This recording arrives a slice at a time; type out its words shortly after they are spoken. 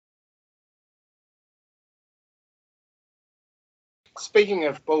Speaking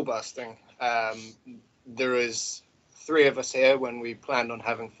of ball busting, there is 3 of us here when we planned on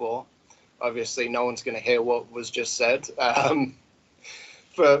having 4. Obviously, no one's going to hear what was just said.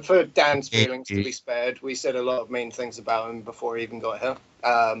 For Dan's feelings to be spared, we said a lot of mean things about him before he even got here.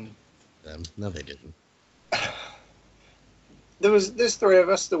 No, they didn't. There's 3 of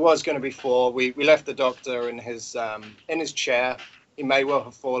us. There was going to be 4. We left the doctor in his chair. He may well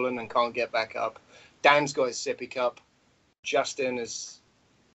have fallen and can't get back up. Dan's got his sippy cup. Justin is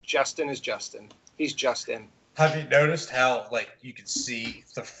Justin. He's Justin. Have you noticed how, like, you can see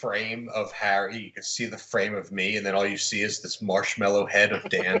the frame of Harry, you can see the frame of me, and then all you see is this marshmallow head of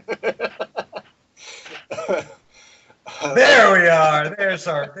Dan? There we are. There's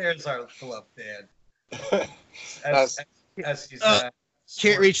our beloved Dan. As he's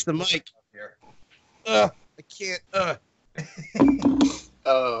can't reach the mic. I can't.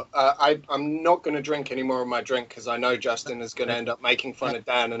 I'm not going to drink any more of my drink because I know Justin is going to end up making fun of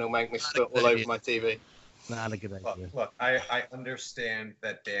Dan and he'll make me spit all over my TV. Not a good idea. Look, I understand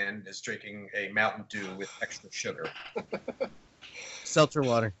that Dan is drinking a Mountain Dew with extra sugar. Seltzer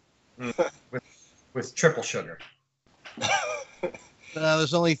water. With triple sugar.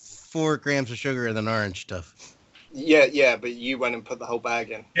 There's only 4 grams of sugar in an orange stuff. Yeah, but you went and put the whole bag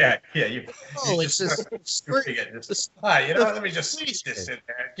in. Yeah. It's just let me just squeeze this in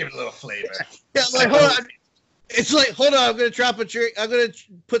there and give it a little flavor. Yeah, like, hold on. It's like, hold on, I'm going to drop a drink. I'm going to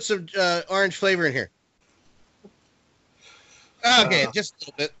put some orange flavor in here. Okay, just a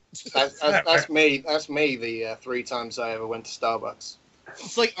little bit. That's me. That's me. The 3 times I ever went to Starbucks.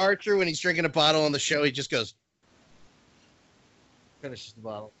 It's like Archer when he's drinking a bottle on the show. He just goes, finishes the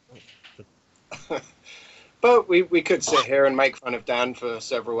bottle. But we could sit here and make fun of Dan for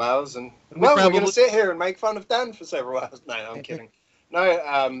several hours, and we're going to sit here and make fun of Dan for several hours. No, I'm kidding.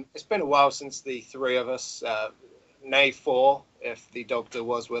 No, it's been a while since the 3 of us, nay 4, if the doctor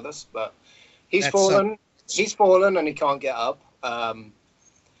was with us, but he's fallen. He's fallen and he can't get up.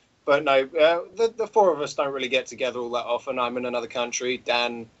 But no, the 4 of us don't really get together all that often. I'm in another country.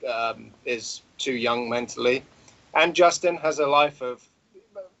 Dan is too young mentally. And Justin has a life of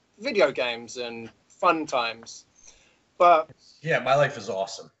video games and fun times. But yeah, my life is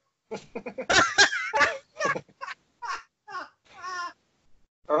awesome.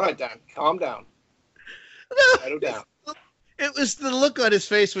 All right, Dan, calm down. Settle down. It was the look on his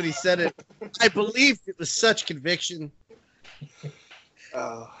face when he said it. I believed it was such conviction.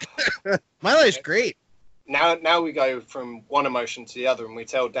 My life's great. Now we go from one emotion to the other, and we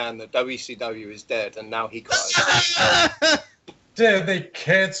tell Dan that WCW is dead, and now he cries. Dude, they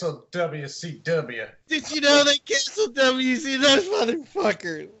canceled WCW. Did you know they canceled WCW,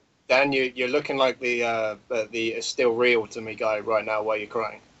 motherfucker? Dan, you're looking like the it's still real to me guy right now while you're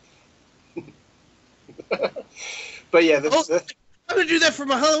crying. But yeah, I'm gonna do that for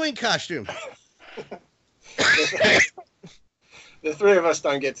my Halloween costume. The 3 of us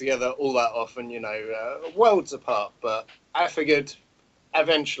don't get together all that often, worlds apart. But I figured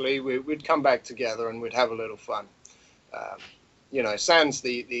eventually we'd come back together and we'd have a little fun. Sans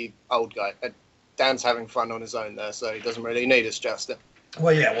the old guy. Dan's having fun on his own there, so he doesn't really need us, Justin.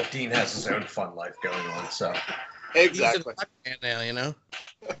 Well, yeah. Well, Dean has his own fun life going on, so exactly. He's now,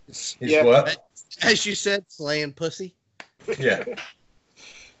 He's what? As you said, slaying pussy. Yeah.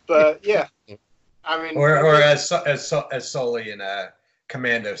 But yeah, I mean, or as Sully in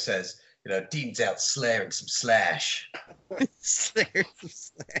Commando says, Dean's out slaring some slash. Slaring some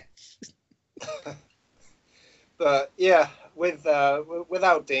slash. But yeah,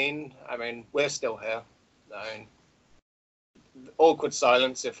 without Dean, I mean, we're still here. I mean, awkward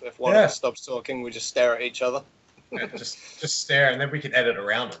silence. If one of us stops talking, we just stare at each other. Yeah, just stare, and then we can edit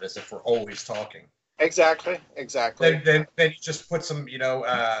around it as if we're always talking. Exactly. Then you just put some,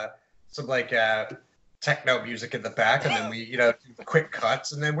 some like techno music in the back, and then we, do quick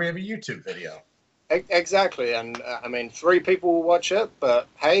cuts, and then we have a YouTube video. Exactly, and I mean, 3 people will watch it, but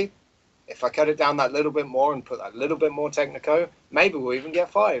hey, if I cut it down that little bit more and put that little bit more technico, maybe we'll even get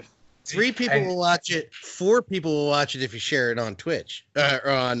 5. 3 people will watch it. 4 people will watch it if you share it on Twitch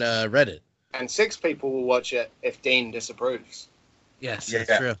or on Reddit. And 6 people will watch it if Dean disapproves. Yes,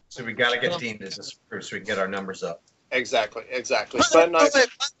 that's true. So we got to get Dean to disapprove so we can get our numbers up. Exactly. By the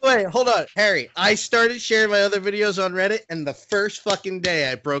way, hold on, Harry. I started sharing my other videos on Reddit, and the first fucking day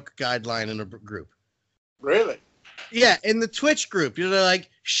I broke a guideline in a group. Really? Yeah, in the Twitch group. Like,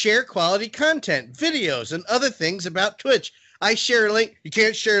 share quality content, videos, and other things about Twitch. I share a link. You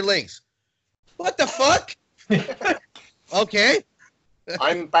can't share links. What the fuck? Okay.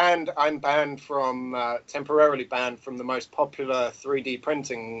 I'm temporarily banned from the most popular 3D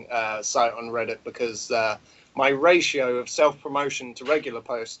printing site on Reddit because my ratio of self-promotion to regular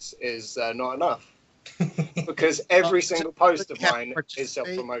posts is not enough. Because every single post of mine is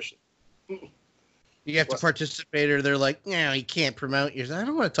self-promotion. You have to participate, or they're like, no, you can't promote yours. I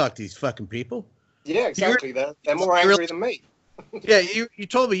don't want to talk to these fucking people. Yeah, exactly. They're more angry than me. Yeah, you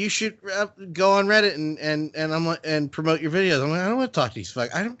told me you should go on Reddit and promote your videos. I'm like, I don't want to talk to these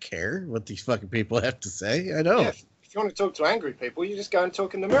I don't care what these fucking people have to say. I don't. Yeah, if you want to talk to angry people, you just go and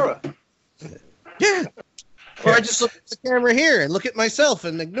talk in the mirror. Yeah. Or I just look at the camera here and look at myself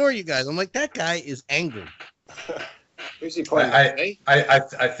and ignore you guys. I'm like, that guy is angry. Who's he pointing at me?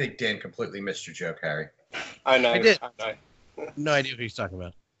 I think Dan completely missed your joke, Harry. I know. I did. I know. No idea what he's talking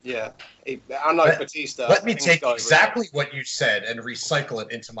about. Yeah. Unlike Batista. Let me take exactly what you said and recycle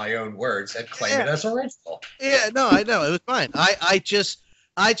it into my own words and claim it as original. Yeah, no, I know. It was fine. I just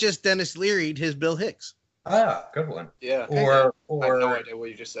Dennis Leary'd his Bill Hicks. Ah, good one. Yeah. Or I have no idea what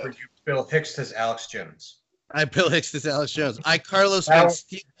you just said. Or you Bill Hicks as Alex Jones. I Bill Hicks as Alex Jones. I Carlos. Now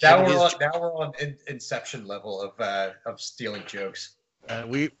we're on Inception level of stealing jokes.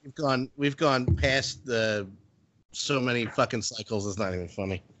 We've gone past the so many fucking cycles. It's not even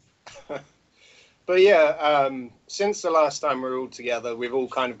funny. But yeah, since the last time we were all together, we've all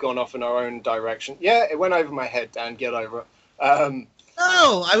kind of gone off in our own direction. Yeah, it went over my head, Dan. Get over it.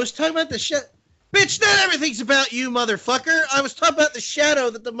 No, I was talking about the shit. Bitch, not everything's about you, motherfucker. I was talking about the shadow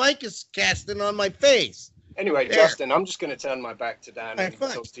that the mic is casting on my face. Anyway, there. Justin, I'm just going to turn my back to Dan and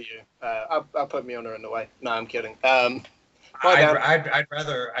talk to you. I'll put Mjolnir in the way. No, I'm kidding. I'd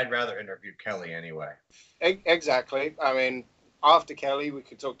rather interview Kelly anyway. Exactly. I mean, after Kelly, we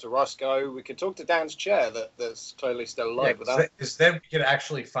could talk to Roscoe. We could talk to Dan's chair that's clearly still alive. Because then we could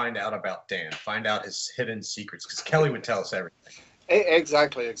actually find out about Dan, find out his hidden secrets. Because Kelly would tell us everything.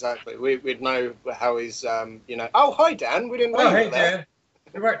 Exactly. We'd know how he's, Oh, hi, Dan. We didn't know. Oh, hey, Dan.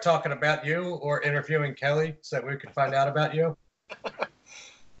 We weren't talking about you or interviewing Kelly so that we could find out about you.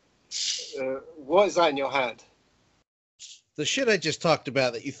 What is that in your hand? The shit I just talked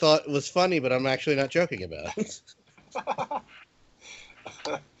about that you thought was funny, but I'm actually not joking about.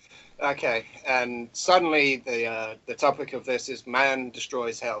 Okay, and suddenly the topic of this is man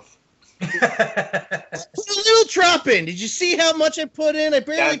destroys health. Put a little drop in. Did you see how much I put in? I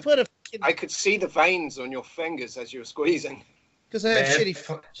barely put a... I could see the veins on your fingers as you were squeezing. Because I have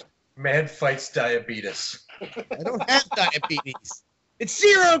shitty... Man fights diabetes. I don't have diabetes. It's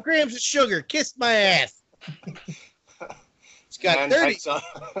 0 grams of sugar. Kiss my ass. It's got 30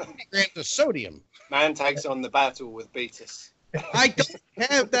 grams of sodium. Man takes on the battle with Beatus. I don't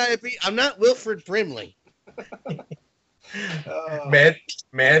have diabetes. I'm not Wilfred Brimley.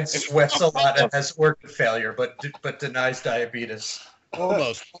 Man sweats a lot and has organ failure, but denies diabetes.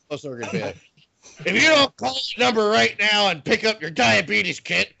 Almost organ failure. If you don't call the number right now and pick up your diabetes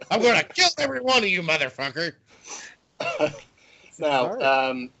kit, I'm going to kill every one of you, motherfucker. Now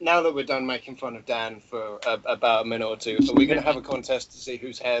that we're done making fun of Dan for about a minute or two, are we going to have a contest to see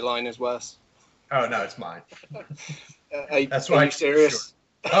whose hairline is worse? Oh, no, it's mine. Are you serious?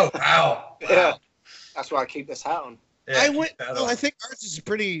 Sure. Oh, wow. Yeah. That's why I keep this hat on. Yeah, I think ours is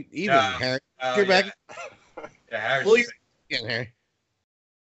pretty even, Harry. You're back. Yeah, Harry's well, you're Harry.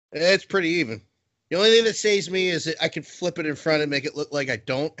 It's pretty even. The only thing that saves me is that I can flip it in front and make it look like I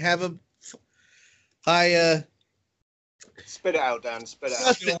don't have a high. Spit it out, Dan. Spit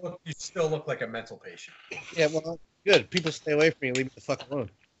it out. You still look like a mental patient. Yeah, well, good. People stay away from me and leave me the fuck alone.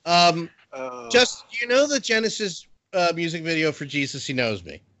 Just, you know the Genesis music video for Jesus He Knows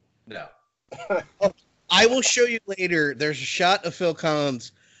Me? No. I will show you later. There's a shot of Phil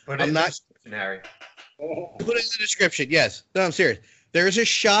Collins. Put it in the description, Harry. Put it in the description, yes. No, I'm serious. There's a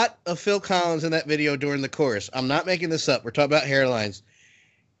shot of Phil Collins in that video during the chorus. I'm not making this up. We're talking about hairlines.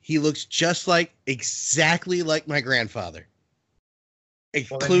 He looks just exactly like my grandfather.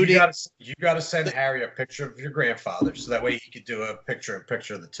 Including... Well, you got to send Harry a picture of your grandfather so that way he could do a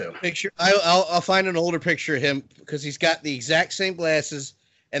picture-in-picture of the two. I'll find an older picture of him because he's got the exact same glasses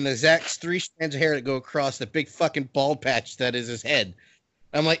and the exact 3 strands of hair that go across the big fucking bald patch that is his head.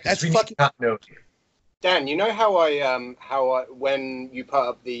 I'm like, that's fucking... Dan, you know how I when you put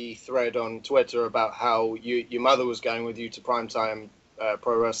up the thread on Twitter about how your mother was going with you to primetime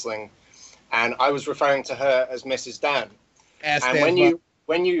pro wrestling, and I was referring to her as Mrs. Dan. And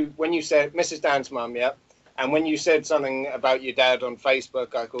when you said Mrs. Dan's mum, yeah, and when you said something about your dad on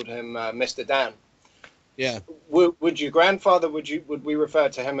Facebook, I called him Mr. Dan. Yeah. Would your grandfather? Would we refer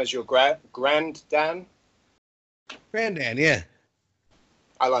to him as your grand Dan? Granddad, yeah.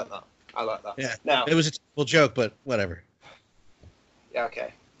 I like that. Yeah. Now it was a terrible joke, but whatever. Yeah.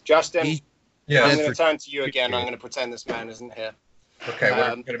 Okay. Justin. I'm going to turn to you again. I'm going to pretend this man isn't here. Okay. What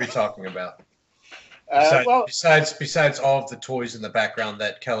are we going to be talking about? Besides all of the toys in the background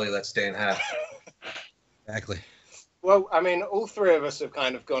that Kelly lets Dan have. Exactly. Well, I mean, all three of us have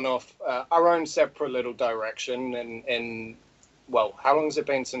kind of gone off our own separate little direction. And well, how long has it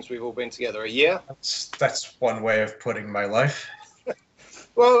been since we've all been together? A year? That's one way of putting my life.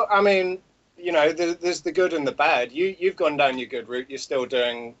 Well, I mean, you know, there's the good and the bad. You've gone down your good route. You're still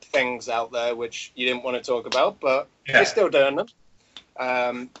doing things out there which you didn't want to talk about, but you're still doing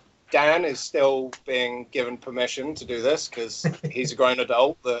them. Dan is still being given permission to do this because he's a grown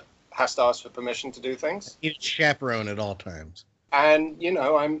adult that has to ask for permission to do things. He's chaperone at all times. And, you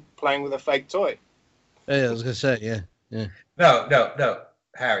know, I'm playing with a fake toy. Yeah, I was going to say, yeah. No.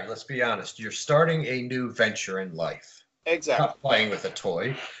 Harry, let's be honest. You're starting a new venture in life. Exactly. Not playing with a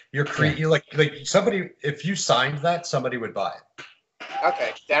toy. You're like somebody. If you signed that, somebody would buy it.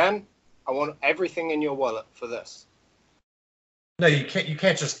 Okay, Dan, I want everything in your wallet for this. No, you can't. You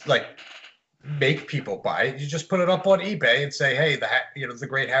can't just like make people buy it. You just put it up on eBay and say, "Hey, the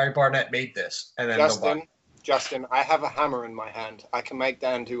Great Harry Barnett made this," and then they'll buy it. Justin, I have a hammer in my hand. I can make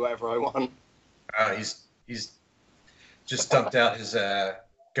Dan do whatever I want. He's just dumped out his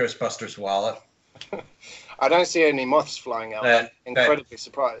Ghostbusters wallet. I don't see any moths flying out. I'm incredibly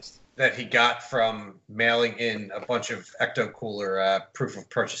surprised. That he got from mailing in a bunch of Ecto-Cooler proof of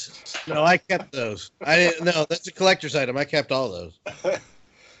purchases. No, I kept those. I didn't. No, that's a collector's item. I kept all those.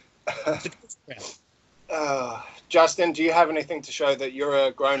 Justin, do you have anything to show that you're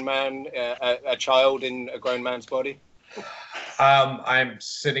a grown man, a child in a grown man's body? I'm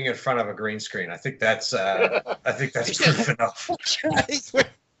sitting in front of a green screen. I think that's proof enough.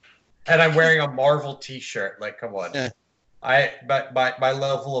 And I'm wearing a Marvel T-shirt. Like, come on. Yeah. But my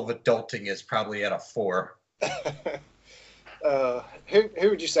level of adulting is probably at a 4. Who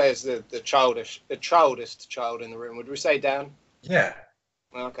would you say is the childest child in the room? Would we say Dan? Yeah.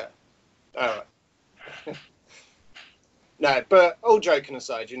 Okay. All right. No, but all joking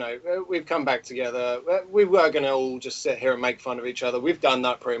aside, you know, we've come back together. We were going to all just sit here and make fun of each other. We've done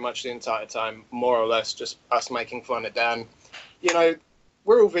that pretty much the entire time, more or less, just us making fun of Dan. You know,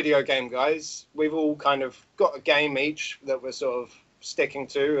 we're all video game guys. We've all kind of got a game each that we're sort of sticking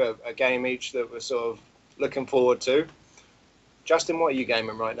to, a game each that we're sort of looking forward to. Justin, what are you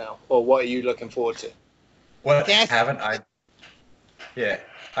gaming right now? Or what are you looking forward to? What haven't I? Yeah,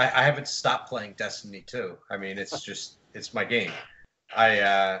 I haven't stopped playing Destiny 2. I mean, it's my game.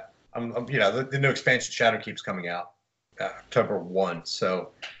 I'm the new expansion Shadowkeep's coming out October 1, so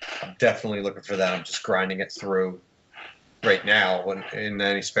I'm definitely looking for that. I'm just grinding it through right now in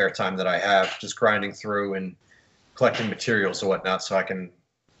any spare time that I have, just grinding through and collecting materials and whatnot so I can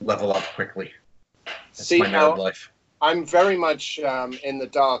level up quickly. That's my nerd life. I'm very much in the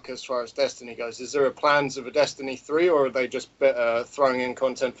dark as far as Destiny goes. Is there plans of a Destiny 3, or are they just throwing in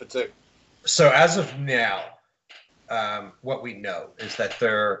content for 2? So as of now, what we know is that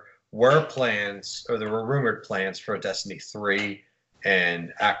there were plans, or there were rumored plans for a Destiny 3,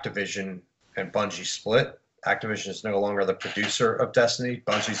 and Activision and Bungie split. Activision is no longer the producer of Destiny.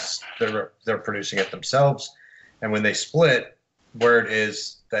 Bungie's they're producing it themselves, and when they split, word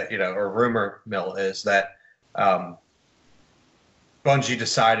is that or rumor mill is that Bungie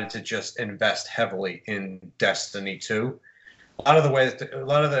decided to just invest heavily in Destiny 2. A lot of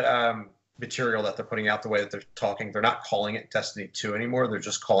the material that they're putting out, the way that they're talking, they're not calling it Destiny 2 anymore. They're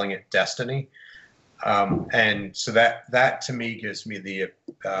just calling it Destiny, and so that to me gives me the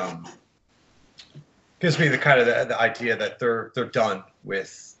kind of the idea that they're done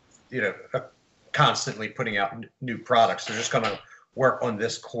with constantly putting out new products. They're just going to work on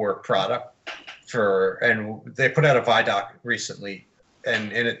this core product and they put out a Vidoc recently,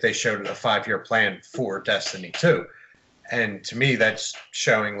 and in it they showed a 5-year plan for Destiny 2. And to me, that's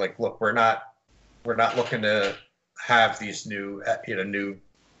showing like, look, we're not looking to have these new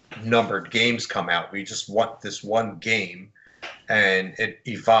numbered games come out. We just want this one game, and it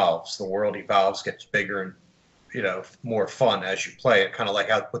evolves. The world evolves, gets bigger and more fun as you play it. Kind of like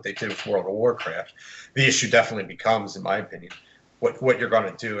what they did with World of Warcraft. The issue definitely becomes, in my opinion, what you're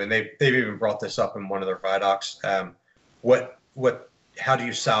going to do. And they've even brought this up in one of their Vidocs. How do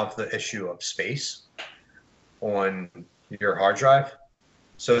you solve the issue of space on your hard drive?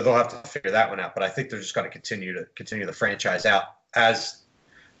 So they'll have to figure that one out. But I think they're just going to continue the franchise out as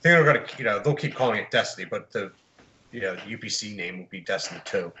I think they're going to, they'll keep calling it Destiny, but the UPC name will be Destiny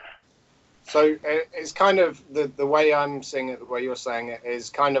 2. So it's kind of the way I'm seeing it, the way you're saying it, is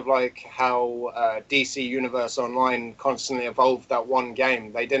kind of like how DC Universe Online constantly evolved that one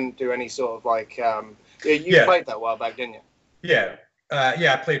game. They didn't do any sort of like you played that a while back, didn't you? Yeah.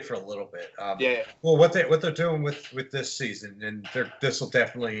 I played for a little bit. Well, what they're doing with this season, and this will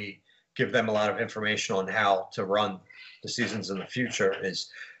definitely give them a lot of information on how to run the seasons in the future. Is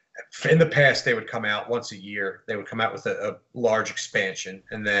in the past they would come out once a year. They would come out with a large expansion,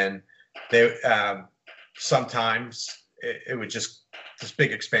 and then they sometimes it would just, this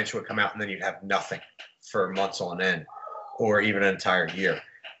big expansion would come out, and then you'd have nothing for months on end, or even an entire year.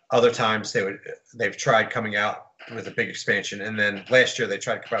 Other times they've tried coming out with a big expansion, and then last year they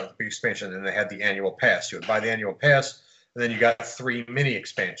tried to come out with a big expansion, and they had the annual pass. You would buy the annual pass, and then you got 3 mini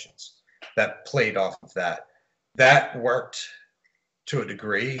expansions that played off of that. That worked to a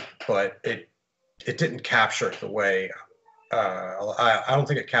degree, but it didn't capture the way I don't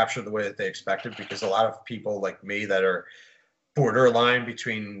think it captured the way that they expected, because a lot of people like me that are borderline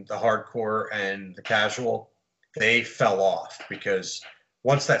between the hardcore and the casual, they fell off, because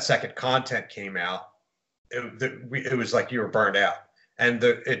once that second content came out, it was like you were burned out, and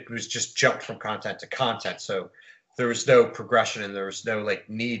it was just jumped from content to content. So there was no progression, and there was no like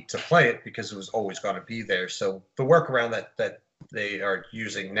need to play it, because it was always going to be there. So the workaround that they are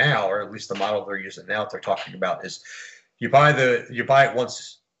using now, or at least the model they're using now that they're talking about, is you buy it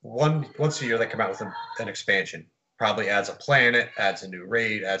once a year. They come out with an expansion, probably adds a planet, adds a new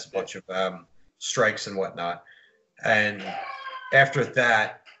raid, adds a bunch of strikes and whatnot, and after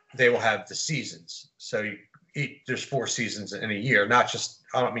that they will have the seasons. So there's 4 seasons in a year, not just,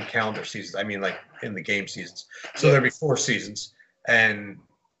 I don't mean calendar seasons, I mean like in the game seasons. So there'll be 4 seasons, and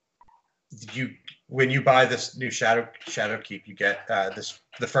when you buy this new Shadow Keep, you get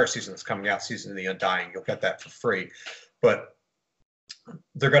the first season that's coming out, Season of the Undying. You'll get that for free, but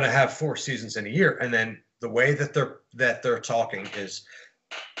they're going to have 4 seasons in a year, and then the way that they're talking is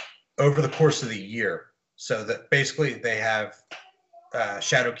over the course of the year. So that basically they have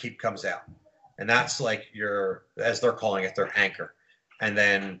Shadow Keep comes out, and that's like as they're calling it, their anchor, and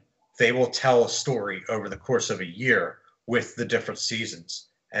then they will tell a story over the course of a year with the different seasons,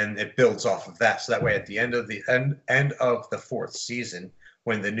 and it builds off of that. So that way, at the end of the 4th season,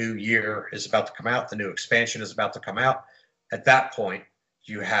 when the new year is about to come out, the new expansion is about to come out, at that point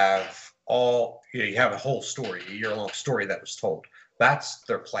you have a whole story, a year-long story that was told. That's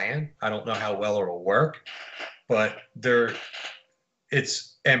their plan. I don't know how well it'll work, but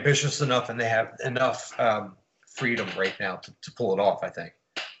it's ambitious enough, and they have enough freedom right now to pull it off, I think.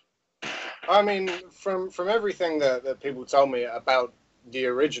 I mean, from everything that people told me about the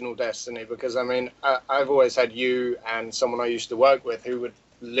original Destiny, because I mean, I've always had you and someone I used to work with who would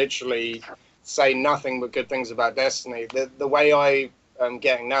literally say nothing but good things about Destiny. The way I am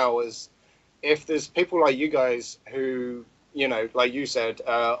getting now is, if there's people like you guys who, you know, like you said,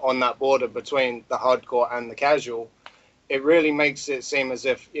 on that border between the hardcore and the casual, it really makes it seem as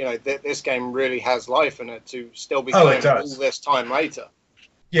if, you know, this game really has life in it to still be playing all this time later.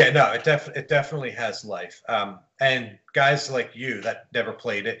 Yeah, no, it definitely has life. And guys like you that never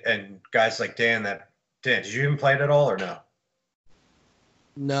played it, and guys like Dan did you even play it at all, or no?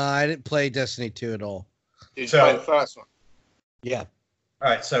 No, I didn't play Destiny 2 at all. Did you play the first one? Yeah. All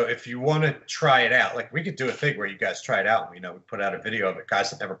right, so if you want to try it out, like we could do a thing where you guys try it out, and we put out a video of it.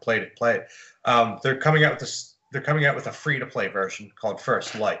 Guys that never played it, play it. They're coming out with a free-to-play version called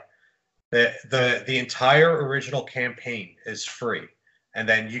First Light. The entire original campaign is free, and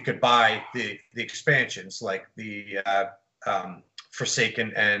then you could buy the expansions like the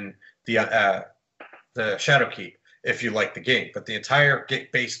Forsaken and the Shadow Keep if you like the game. But the entire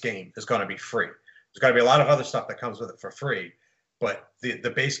base game is going to be free. There's going to be a lot of other stuff that comes with it for free, but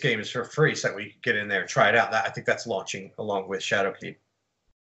the base game is for free, so that we can get in there and try it out. I think that's launching along with Shadow Keep.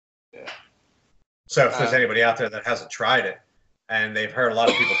 Yeah. So if there's anybody out there that hasn't tried it, and they've heard a lot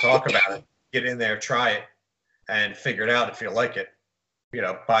of people talk about it, get in there, try it, and figure it out. If you like it,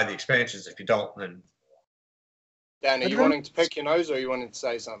 buy the expansions. If you don't, then... Dan, are you wanting to pick your nose, or are you wanting to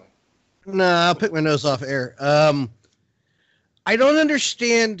say something? No, I'll pick my nose off air. I don't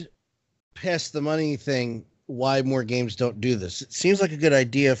understand, past the money thing, why more games don't do this. It seems like a good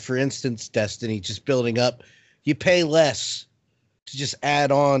idea. For instance, Destiny, just building up. You pay less to just add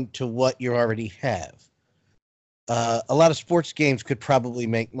on to what you already have. A lot of sports games could probably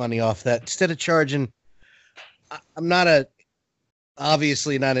make money off that. Instead of charging, I'm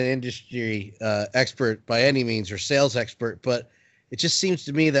obviously not an industry expert by any means, or sales expert, but it just seems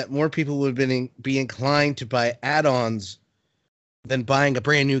to me that more people would be inclined to buy add-ons than buying a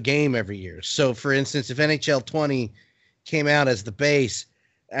brand new game every year. So, for instance, if NHL 20 came out as the base,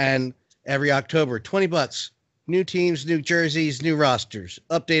 and every October, $20, new teams, new jerseys, new rosters,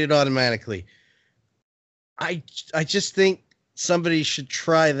 updated automatically. I just think somebody should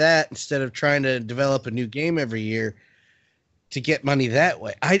try that instead of trying to develop a new game every year to get money that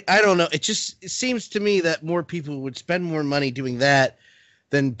way. I don't know. It seems to me that more people would spend more money doing that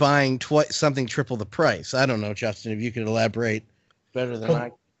than buying something triple the price. I don't know, Justin, if you could elaborate better than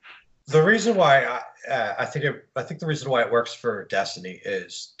I. The reason why I think the reason why it works for Destiny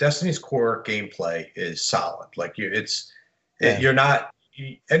is Destiny's core gameplay is solid. Like you're not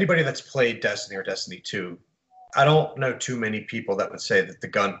anybody that's played Destiny or Destiny 2. I don't know too many people that would say that the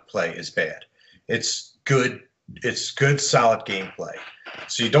gunplay is bad. It's good. It's good, solid gameplay.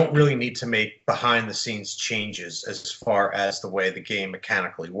 So you don't really need to make behind the scenes changes as far as the way the game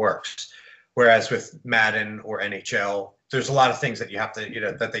mechanically works. Whereas with Madden or NHL, there's a lot of things that you have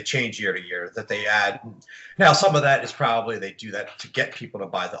to, that they change year to year, that they add. Now, some of that is probably they do that to get people to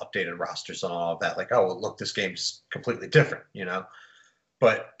buy the updated rosters and all of that. Like, oh, well, look, this game's completely different,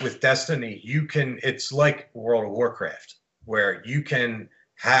 But with Destiny, it's like World of Warcraft, where you can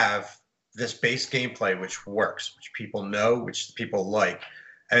have this base gameplay, which works, which people know, which people like,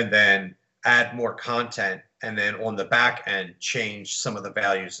 and then add more content, and then on the back end, change some of the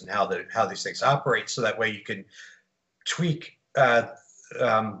values and how these things operate, so that way you can tweak the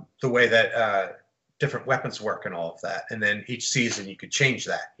way that different weapons work and all of that. And then each season you could change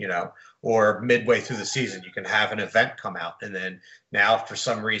that, or midway through the season, you can have an event come out. And then now for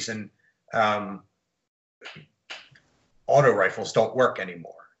some reason, auto rifles don't work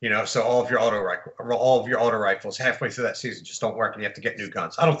anymore, so all of your auto rifles halfway through that season just don't work and you have to get new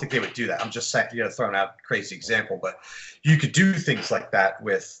guns. I don't think they would do that. I'm just saying, throwing out a crazy example, but you could do things like that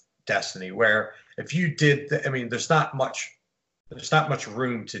with Destiny, where if you did, there's not much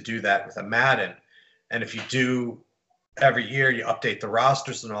room to do that with a Madden. And if you do every year, you update the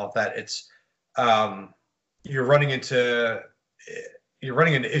rosters and all of that, it's you're running into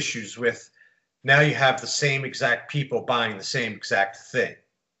issues with, now you have the same exact people buying the same exact thing.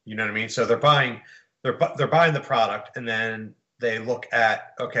 You know what I mean? So they're buying the product, and then they look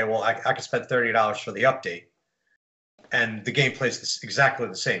at, okay, well, I could spend $30 for the update, and the gameplay is exactly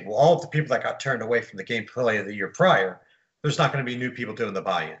the same. Well, all of the people that got turned away from the gameplay of the year prior, there's not going to be new people doing the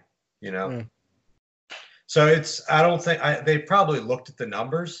buy-in, So I don't think they probably looked at the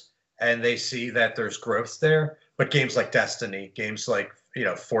numbers and they see that there's growth there. But games like Destiny, games like,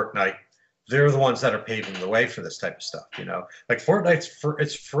 Fortnite, they're the ones that are paving the way for this type of stuff, Like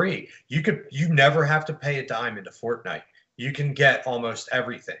it's free. You never have to pay a dime into Fortnite. You can get almost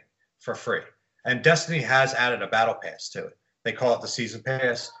everything for free. And Destiny has added a battle pass to it. They call it the season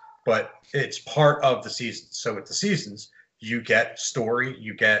pass, but it's part of the season. So with the seasons, you get story,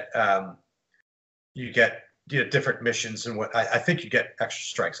 you get different missions, and what I think you get extra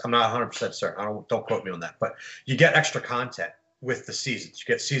strikes. I'm not 100% certain. Don't quote me on that, but you get extra content with the seasons.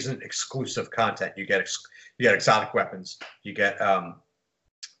 You get season exclusive content. You get exotic weapons. You get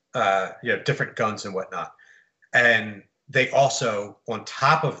different guns and whatnot. And they also, on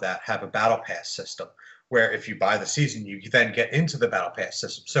top of that, have a battle pass system where if you buy the season, you then get into the battle pass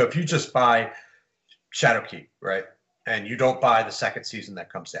system. So if you just buy Shadowkeep, right, and you don't buy the second season that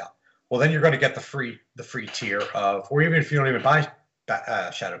comes out, well, then you're going to get the free tier of, or even if you don't even buy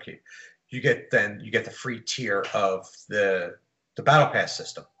Shadowkeep, you get the free tier of the battle pass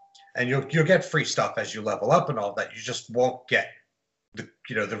system, and you'll get free stuff as you level up and all that. You just won't get the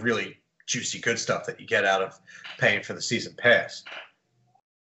really juicy good stuff that you get out of paying for the season pass.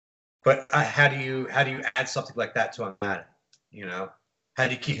 But how do you add something like that to a Madden? How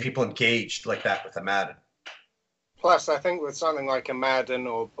do you keep people engaged like that with a Madden? Plus, I think with something like a Madden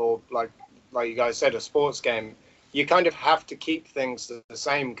or like you guys said, a sports game, you kind of have to keep things the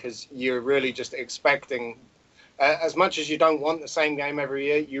same, because you're really just expecting, as much as you don't want the same game every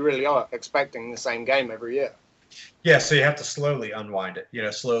year, you really are expecting the same game every year. Yeah, so you have to slowly unwind it,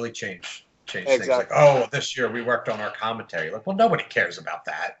 slowly change exactly. Things. Like, oh, this year we worked on our commentary. Like, well, nobody cares about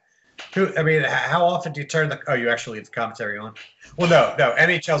that. How often do you you actually leave the commentary on? Well, no,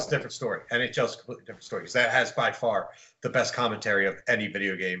 NHL's a different story. NHL's a completely different story, because that has by far the best commentary of any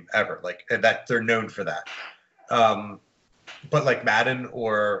video game ever. Like, and that they're known for that. But like Madden,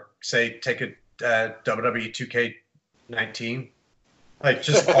 or say take a WWE 2K19, like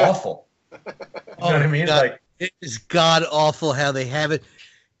just awful. You know what I mean? God. Like, it is god awful how they have it.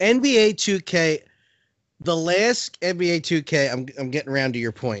 NBA 2K, the last NBA 2K, I'm getting around to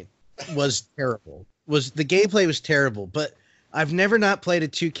your point, was terrible. The gameplay was terrible, but I've never not played a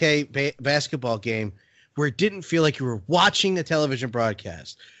 2K basketball game where it didn't feel like you were watching a television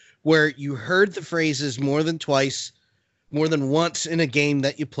broadcast, where you heard the phrases more than once in a game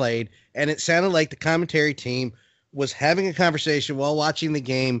that you played, and it sounded like the commentary team was having a conversation while watching the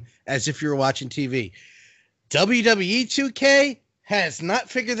game as if you were watching TV. WWE 2K has not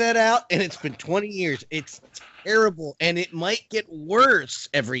figured that out, and it's been 20 years. It's terrible, and it might get worse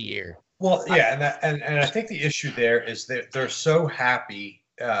every year. Well, yeah, and I think the issue there is that they're so happy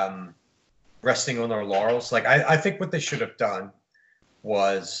resting on their laurels. Like I think what they should have done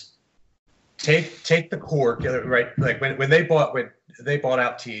was take the core, right? Like when they bought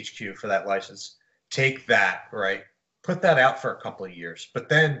out THQ for that license, take that, right? Put that out for a couple of years, but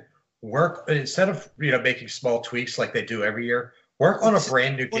then work instead of making small tweaks like they do every year. Work on a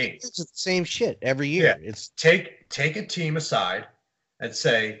brand new game. It's the same shit every year. Yeah. It's take a team aside and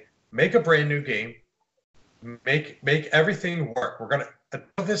say, make a brand new game, make everything work. We're gonna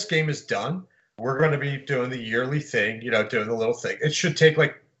until this game is done, we're gonna be doing the yearly thing, doing the little thing. It should take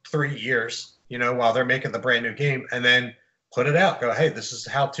like 3 years, while they're making the brand new game, and then put it out. Go, hey, this is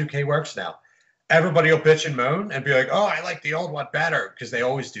how 2K works now. Everybody will bitch and moan and be like, oh, I like the old one better, because they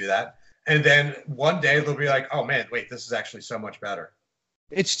always do that. And then one day they'll be like, oh, man, wait, this is actually so much better.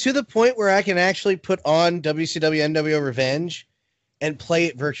 It's to the point where I can actually put on WCW NWO Revenge and play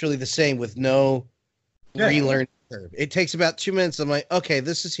it virtually the same with no relearning curve. It takes about 2 minutes. I'm like, okay,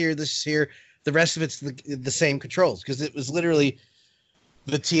 this is here. The rest of it's the same controls, because it was literally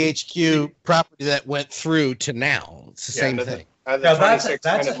the THQ property that went through to now. It's the same thing. At the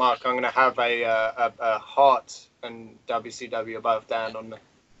 26-minute mark, I'm going to have a heart and WCW above down on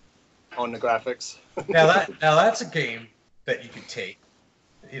the graphics. now that's a game that you could take,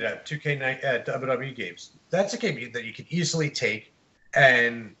 2K WWE games. That's a game that you can easily take,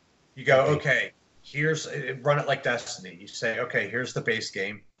 and you go, okay, run it like Destiny. You say, okay, here's the base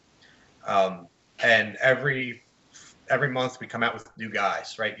game, and every month we come out with new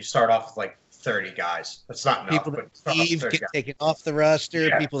guys, right? You start off with like 30 guys. That's not enough. People that get taken off the roster.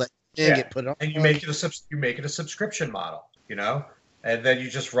 People that get put on, and you make it a subscription model, And then you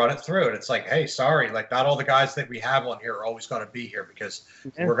just run it through, and it's like, hey, sorry, like not all the guys that we have on here are always going to be here because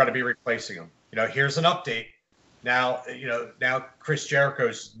we're going to be replacing them. Here's an update. Now, now Chris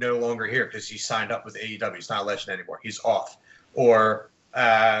Jericho's no longer here because he signed up with AEW. He's not a Legend anymore. He's off. Or,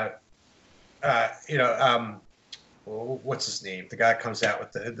 what's his name? The guy comes out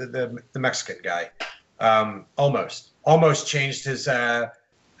with the Mexican guy. Almost changed his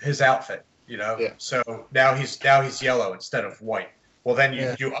outfit. So now he's yellow instead of white. Well, then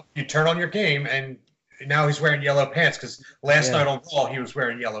you turn on your game, and now he's wearing yellow pants because last night on Raw he was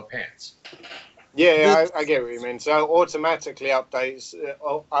wearing yellow pants. Yeah, I get what you mean. So automatically updates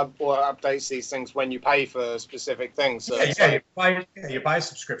updates these things when you pay for specific things. So you buy a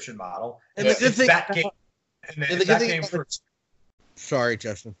subscription model, and the good thing that game. And the good thing sorry,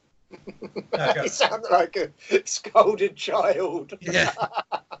 Justin. You sound like a scolded child. Yeah,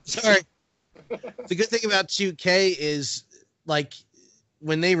 sorry. The good thing about 2K is, like,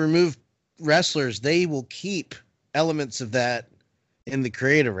 when they remove wrestlers, they will keep elements of that in the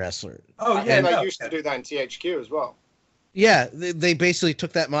creative wrestler. Oh yeah, they used to do that in THQ as well. Yeah, they basically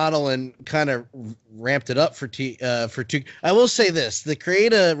took that model and kind of ramped it up for 2K. I will say this: the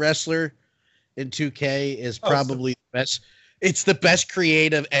creative wrestler in 2K is probably the best. It's the best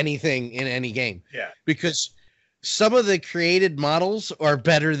creative anything in any game. Yeah, because some of the created models are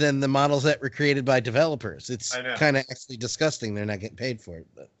better than the models that were created by developers. It's kind of actually disgusting. They're not getting paid for it,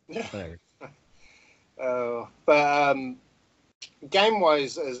 but whatever.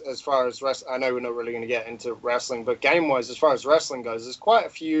 Game-wise, as far as I know we're not really going to get into wrestling, but game-wise, as far as wrestling goes, there's quite a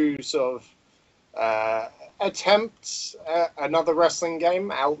few sort of attempts at another wrestling game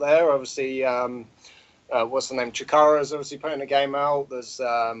out there. Obviously, what's the name? Chikara's obviously putting a game out. There's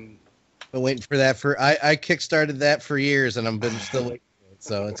been waiting for that I kickstarted that for years, and I've been still waiting for it.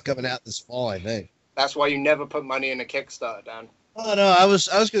 So it's coming out this fall, I think. That's why you never put money in a Kickstarter, Dan. Oh no, I was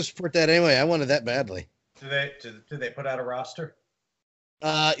going to support that anyway. I wanted that badly. Do they put out a roster?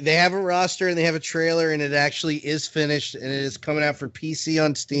 They have a roster and they have a trailer, and it actually is finished, and it is coming out for PC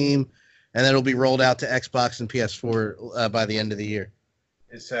on Steam, and then it'll be rolled out to Xbox and PS4 by the end of the year.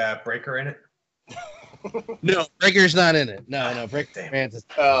 Is Breaker in it? No, Breaker's not in it. No, Breaker.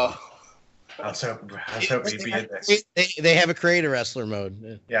 Oh. I was hoping he'd be in this. They have a creator wrestler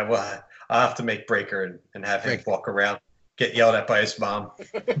mode. Yeah, well, I'll have to make Breaker and have him walk around, get yelled at by his mom.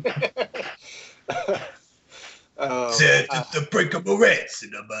 The Breaker Moretz,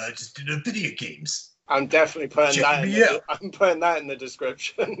 and I'm just in the video games. I'm definitely putting that. I'm putting that in the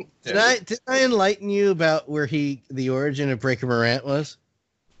description. Did I enlighten you about where the origin of Breaker Morant was?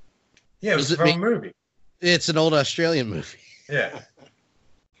 Yeah, it was from a movie. It's an old Australian movie. Yeah.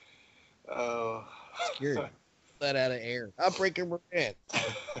 Oh. Scared that out of air. I'm Breaker Morant.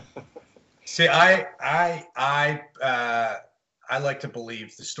 See, I like to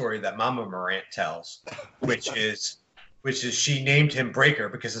believe the story that Mama Morant tells, which is she named him Breaker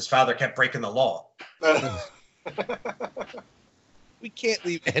because his father kept breaking the law. We can't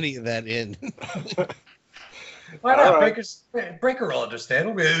leave any of that in. Why not? Right. Breaker will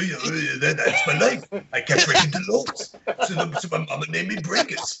understand. That's my life. I kept breaking the laws. So my mama named me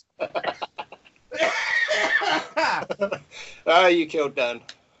Breakers. You killed Dan.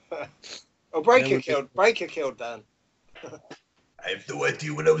 Oh, Breaker killed Dan. I have no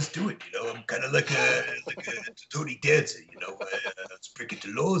idea what I was doing. I'm kind of like a Tony Dancer. I was breaking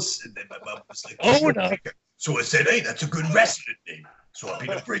the laws, and then my mom was like, "Oh no!" So I said, "Hey, that's a good wrestling name." So I'll be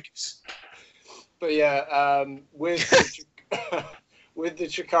the Breakers. But yeah, with the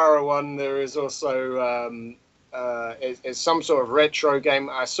Chikara one, there is also it's some sort of retro game.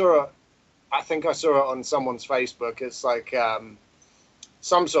 I think I saw it on someone's Facebook. It's like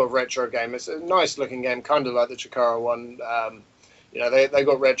some sort of retro game. It's a nice looking game, kind of like the Chikara one. They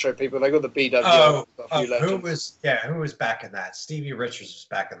got retro people. They got the BW. Who was back in that? Stevie Richards was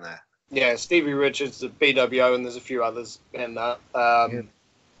back in that. Yeah, Stevie Richards, the BWO, and there's a few others in that.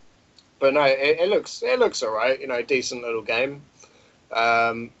 But no, it looks all right. Decent little game.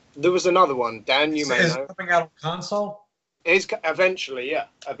 There was another one, Dan. You may know. Is it coming out on console? It's eventually, yeah.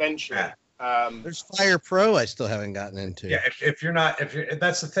 Eventually. Yeah. There's Fire Pro. I still haven't gotten into. Yeah, if you're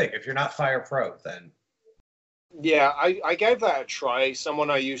that's the thing. If you're not Fire Pro, then. Yeah, I gave that a try. Someone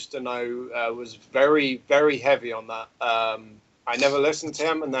I used to know was very, very heavy on that. I never listened to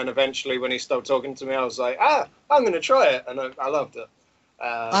him, and then eventually when he stopped talking to me, I was like, I'm going to try it, and I loved it.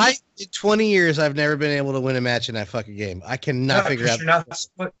 In 20 years, I've never been able to win a match in that fucking game. I cannot figure out.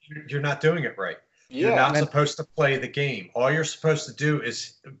 You're not doing it right. Yeah. You're not supposed to play the game. All you're supposed to do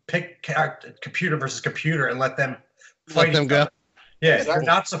is pick computer versus computer and let them fight. Let them go. Yeah, exactly. You're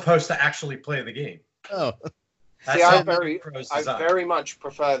not supposed to actually play the game. Oh. See, I very much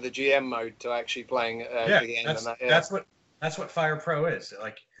prefer the GM mode to actually playing the game. That's what Fire Pro is.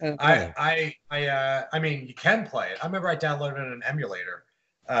 Like, I mean, you can play it. I remember I downloaded an emulator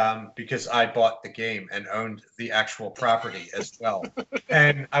because I bought the game and owned the actual property as well.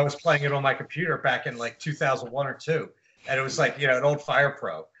 And I was playing it on my computer back in like 2001 or 2. And it was like, an old Fire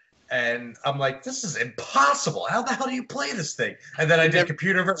Pro. And I'm like, this is impossible. How the hell do you play this thing? And then I did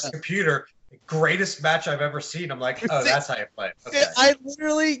computer versus computer. Greatest match I've ever seen. I'm like, oh, that's how you play it. Okay. I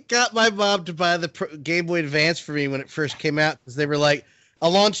literally got my mom to buy the Game Boy Advance for me when it first came out because they were like, a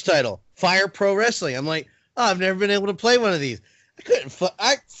launch title, Fire Pro Wrestling. I'm like, I've never been able to play one of these.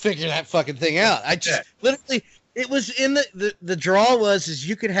 I figured that fucking thing out. I just literally, it was in the draw is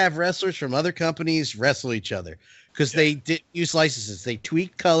you could have wrestlers from other companies wrestle each other because they didn't use licenses. They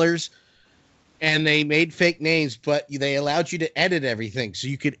tweaked colors. And they made fake names, but they allowed you to edit everything. So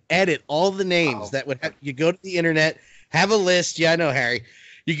you could edit all the names that would have, you go to the internet, have a list. Yeah, I know, Harry.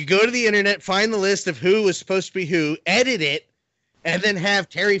 You could go to the internet, find the list of who was supposed to be who, edit it, and then have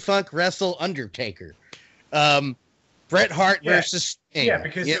Terry Funk wrestle Undertaker. Bret Hart versus Sting. Yeah,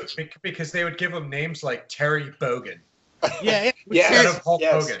 because they would give them names like Terry Bogan. Yeah. Instead of Hulk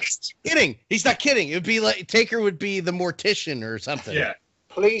Hogan. He's kidding. He's not kidding. It would be like Taker would be the mortician or something. Yeah.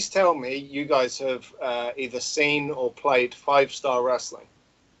 Please tell me you guys have either seen or played 5-Star Wrestling.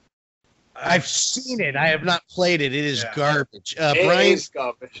 I've seen it. I have not played it. It is garbage. It is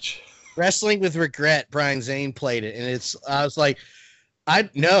garbage. Wrestling with Regret. Brian Zane played it, and I was like, I'm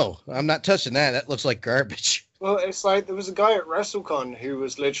not touching that. That looks like garbage. Well, it's like there was a guy at WrestleCon who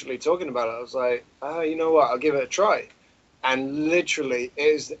was literally talking about it. I was like, you know what? I'll give it a try. And literally, it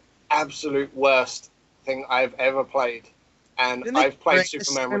is the absolute worst thing I've ever played. And I've played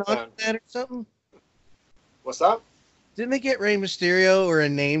Superman Return. Or something? What's that? Didn't they get Rey Mysterio or a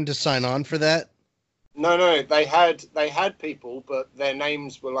name to sign on for that? No. They had people, but their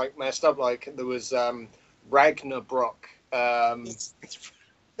names were like messed up. Like there was Ragnar Brock. There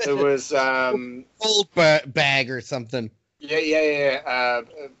was Old Bag or something. Yeah.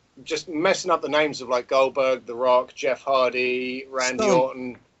 Just messing up the names of like Goldberg, The Rock, Jeff Hardy, Randy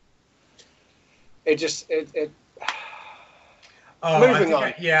Orton. Moving on.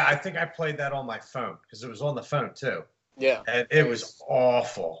 I think I played that on my phone because it was on the phone too. Yeah. And it was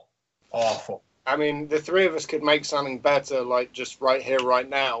awful. Awful. I mean, the three of us could make something better, like just right here, right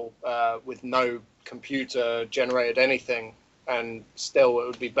now, with no computer generated anything, and still it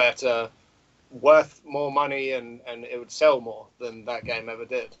would be better, worth more money, and it would sell more than that game ever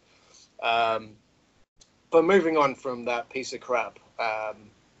did. But moving on from that piece of crap,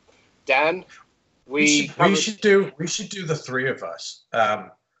 Dan. We should do the three of us.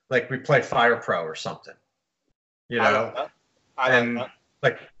 Like we play Fire Pro or something. I like that.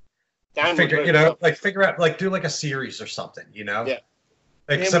 Like Dan figure out like do like a series or something, Yeah.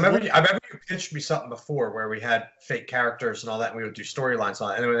 Like I remember you pitched me something before where we had fake characters and all that, and we would do storylines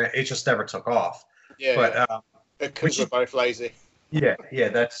on it, and it just never took off. Yeah. But because we're both lazy. Yeah,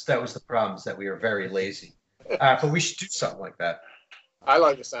 that was the problem, is that we were very lazy. But we should do something like that. I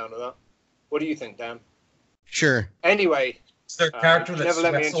like the sound of that. What do you think, Dan? Sure. Anyway, Is there a character that never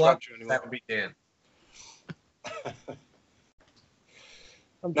let me sweats a lot? interrupt you anymore. That would be Dan.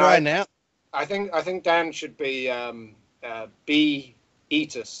 I'm trying now. I think Dan should be B.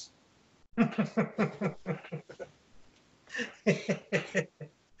 Eatus. B.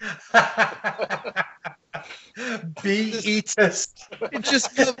 Eatus. It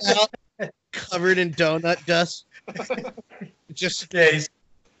just comes out covered in donut dust. Just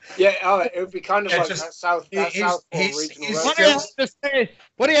yeah. It would be kind of like just, that South regional. what do you have to say?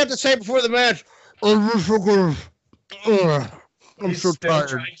 What do you have to say before the match? I'm so tired.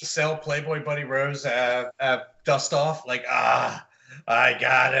 Trying to sell Playboy Buddy Rose dust off. Like, I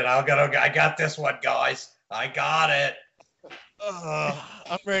got it. I got this one, guys. I got it.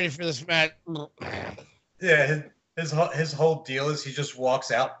 I'm ready for this match. Yeah, his whole deal is he just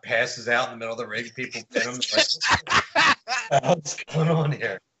walks out, passes out in the middle of the ring. People pin him. Like, what's going on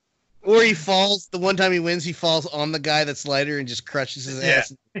here? Or he falls. The one time he wins, he falls on the guy that's lighter and just crushes his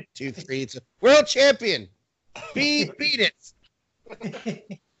ass. 2-3. It's a world champion. Beat it.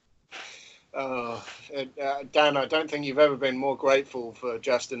 Dan, I don't think you've ever been more grateful for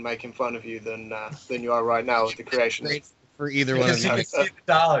Justin making fun of you than you are right now with the creation. For either one of you. He can see the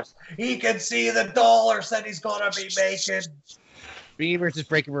dollars. He can see the dollars that he's going to be making. B versus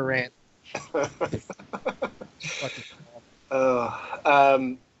Breaker Morant.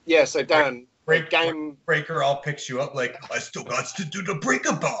 Yeah, so Dan, Breaker all picks you up like, I still got to do the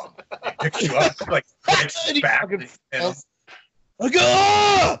Breaker bomb. He picks you up like, back. I go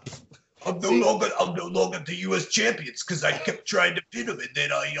up! I'm no longer the U.S. champions because I kept trying to pin him, and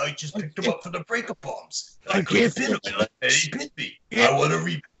then I just picked him up for the Breaker bombs. I couldn't pin him, and he pinned me. I want a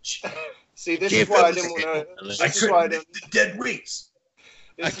rematch. See, this is why I didn't want to. I couldn't lift the dead weights.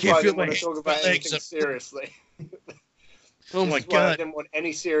 This is why I didn't want to talk about anything seriously. Oh my God! I didn't want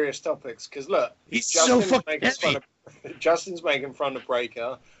any serious topics because look, he's so fucking heavy. Justin's making fun of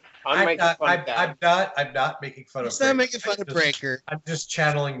Breaker. I'm making fun of Dan. I'm not making fun of Breaker. He's not making fun of Breaker. I'm just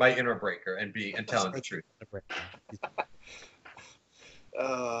channeling my inner Breaker and telling the truth.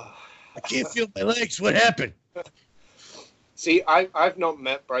 I can't feel my legs. What happened? See, I've not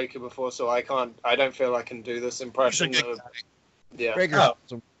met Breaker before, so I don't feel I can do this impression. Yeah. Breaker's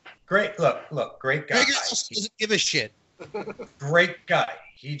awesome. Great. Look, great guy. Breaker doesn't give a shit. Great guy.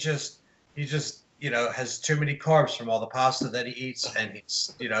 He just has too many carbs from all the pasta that he eats, and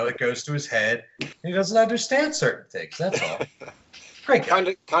he's it goes to his head. He doesn't understand certain things. That's all. Great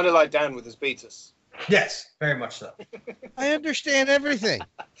guy. Kind of like Dan with his beatus. Yes, very much so. I understand everything.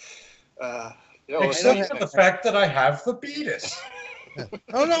 Except for the fact that I have the beatus. I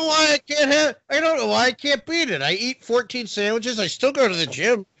don't know why I can't beat it. I eat 14 sandwiches. I still go to the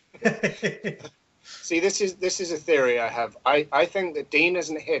gym. See, this is a theory I have. I think that Dean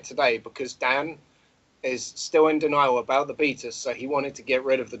isn't here today because Dan is still in denial about the beatus, so he wanted to get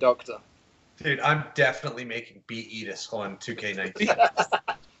rid of the doctor. Dude, I'm definitely making beatus on 2K19. You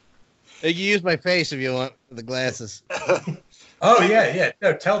can use my face if you want the glasses. Oh yeah.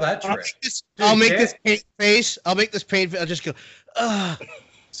 No, tell that trick. I'll make this paint face. I'll just go.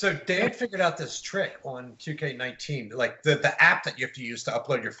 So Dan figured out this trick on 2K19. Like the app that you have to use to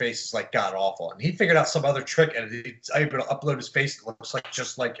upload your face is like god awful, and he figured out some other trick, and he's able to upload his face that looks like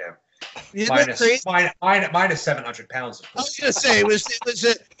just like him. Minus 700 pounds. I was gonna say it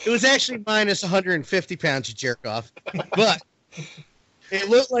was actually minus 150 pounds. You jerk off, but it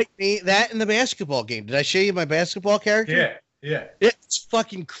looked like me that in the basketball game. Did I show you my basketball character? Yeah. It's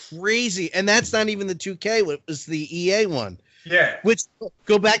fucking crazy, and that's not even the 2K. It was the EA one. Yeah. Which,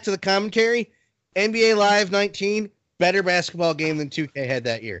 go back to the commentary, NBA Live 19, better basketball game than 2K had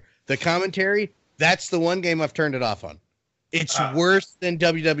that year. The commentary, that's the one game I've turned it off on. It's worse than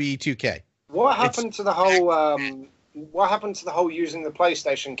WWE 2K. What happened to the whole using the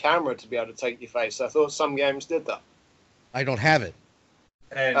PlayStation camera to be able to take your face? I thought some games did that. I don't have it.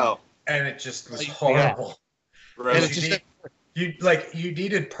 And it just was horrible. Really? You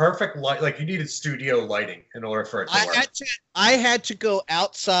needed perfect light, like you needed studio lighting in order for it to work. I had to go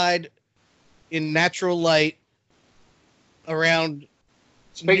outside in natural light around.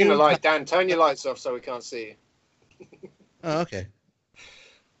 Speaking of light, Dan, turn your lights off so we can't see you. Oh, okay.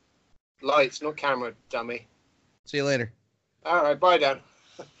 Lights, not camera, dummy. See you later. All right, bye, Dan.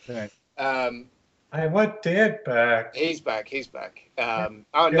 All right. I want Dad back. He's back.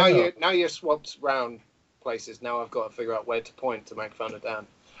 Now you're swapped round places. Now I've got to figure out where to point to make fun of Dan.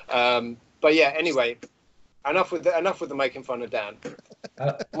 But yeah, anyway, enough with the making fun of Dan.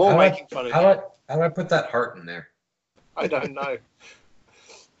 Making fun of Dan. How do I put that heart in there? I don't know.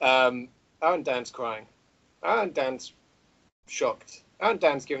 And Dan's crying. And Dan's shocked. And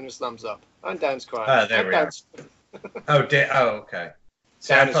Dan's giving us thumbs up. And Dan's crying. There we are. Okay.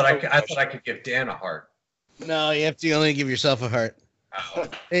 See, I thought I could give Dan a heart. No, you have to only give yourself a heart. Oh.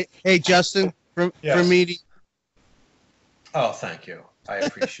 Hey, Justin, from me. Oh, thank you. I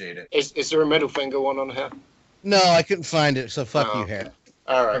appreciate it. Is there a middle finger one on here? No, I couldn't find it, so fuck you, Harry.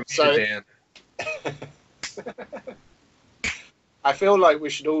 All right, so Dan. I feel like we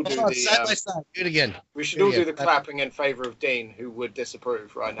should all do the side by side. Do it again. We should all do the clapping in favor of Dean, who would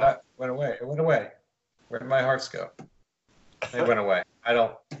disapprove right now. Went away. It went away. Where did my hearts go? They went away.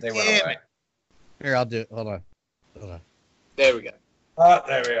 They went away. Here, I'll do it. Hold on. There we go.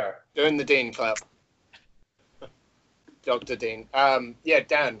 There we are. Doing the Dean clap. Dr. Dean. Yeah,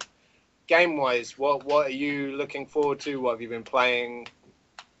 Dan, game-wise, what are you looking forward to? What have you been playing?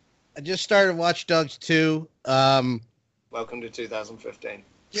 I just started Watch Dogs 2. Welcome to 2015.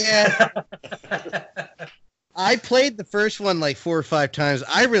 Yeah. I played the first one like 4 or 5 times.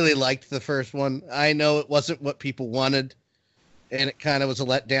 I really liked the first one. I know it wasn't what people wanted, and it kind of was a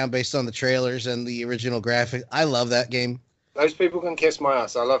letdown based on the trailers and the original graphics. I love that game. Those people can kiss my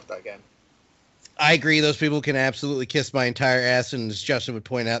ass. I love that game. I agree. Those people can absolutely kiss my entire ass, and as Justin would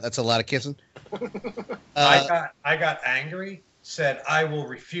point out, that's a lot of kissing. I got angry, said I will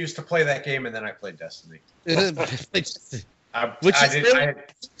refuse to play that game, and then I played Destiny. I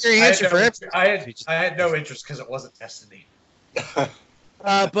had no interest because it wasn't Destiny.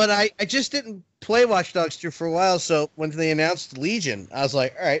 But I just didn't play Watch Dogs 2 for a while, so when they announced Legion, I was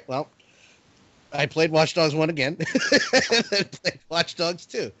like, all right, well, I played Watch Dogs 1 again, and then played Watch Dogs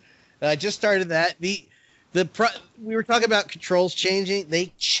 2. I just started that. We were talking about controls changing.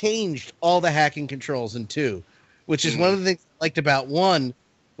 They changed all the hacking controls in 2, which is one of the things I liked about 1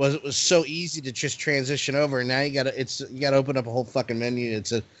 was it was so easy to just transition over. And now you gotta open up a whole fucking menu.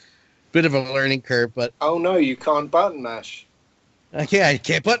 It's a bit of a learning curve, but oh no, you can't button mash. Yeah, I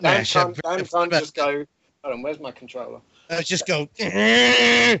can't button mash. Dan can't just go. Hold on, where's my controller? Just go.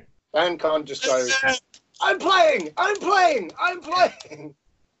 Dan can't just go. I'm playing.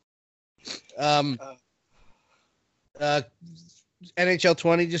 NHL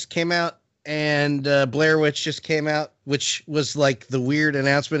 20 just came out, and Blair Witch just came out, which was like the weird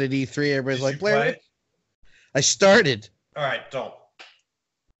announcement at E3. Everybody's like, Blair Witch? I started. All right, don't.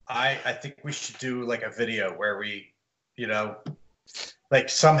 I think we should do like a video where we, like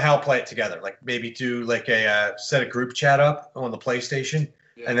somehow play it together. Like maybe do like a set a group chat up on the PlayStation,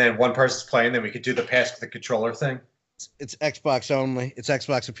 and then one person's playing, then we could do the pass with the controller thing. It's Xbox only. It's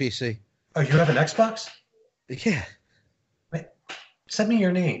Xbox and PC. Oh, you have an Xbox? Yeah. Wait, send me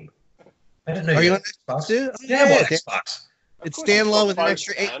your name. I didn't know you had on Xbox too? Yeah, I'm on Xbox. It's Dan Lowe with an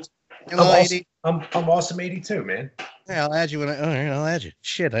extra 8. I'm awesome 82, man. Yeah, I'll add you I'll add you.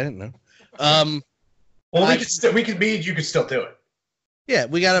 Shit, I didn't know. Well, we could be. You could still do it. Yeah,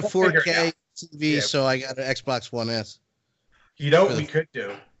 we got a 4K TV, so I got an Xbox One S. You know what we could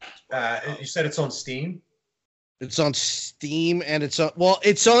do? You said it's on Steam. It's on Steam, and it's on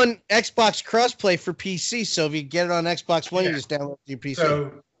Xbox crossplay for PC. So if you get it on Xbox One, you just download your PC.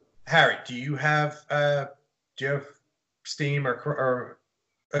 So, Harry, do you have Steam or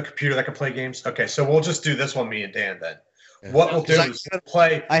a computer that can play games? Okay, so we'll just do this one, me and Dan. Then what we'll do is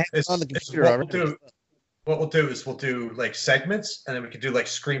play. I have it on the computer already. What we'll do is we'll do like segments, and then we can do like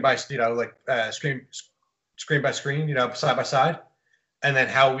screen by screen by screen, side by side, and then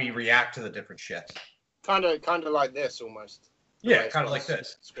how we react to the different shit. Kind of like this almost. Yeah, kind of like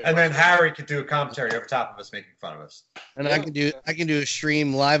this. And then Harry could do a commentary over top of us, making fun of us. And I can do a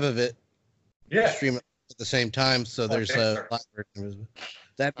stream live of it. Yeah. Stream it at the same time, so there's a live version.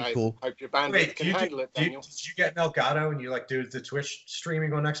 That'd be cool. Hope your bandwidth can handle it, Daniel. Did you get an Elgato and you do the Twitch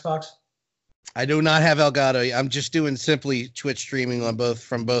streaming on Xbox? I do not have Elgato. I'm just doing simply Twitch streaming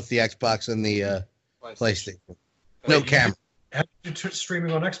from both the Xbox and the PlayStation. No camera. How do you do Twitch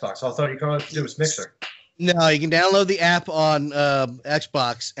streaming on Xbox? I thought you could do this Mixer. No, you can download the app on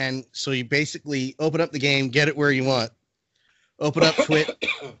Xbox, and so you basically open up the game, get it where you want. Open up Twitch,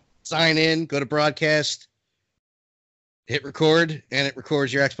 sign in, go to broadcast, hit record, and it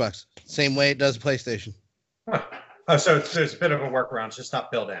records your Xbox. Same way it does PlayStation. Huh. Oh, so there's a bit of a workaround. It's just not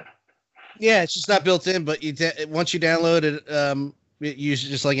built in. Yeah, it's just not built in, but once you download it, it uses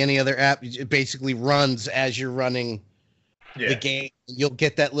just like any other app. It basically runs as you're running the game. You'll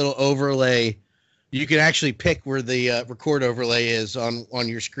get that little overlay. You can actually pick where the record overlay is on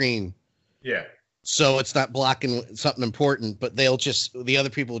your screen. Yeah. So it's not blocking something important, but the other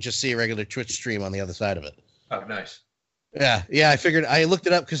people will just see a regular Twitch stream on the other side of it. Oh, nice. Yeah. I figured I looked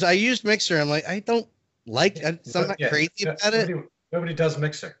it up because I used Mixer. I'm like, I'm not crazy about it. Nobody does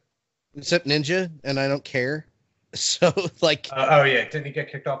Mixer. except Ninja, and I don't care. So, like... oh, yeah. Didn't he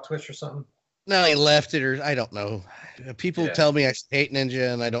get kicked off Twitch or something? No, he left it, or I don't know. People tell me I should hate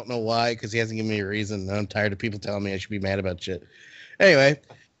Ninja, and I don't know why, because he hasn't given me a reason. I'm tired of people telling me I should be mad about shit. Anyway.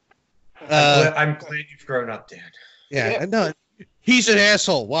 I'm glad you've grown up, Dan. Yeah. No, he's an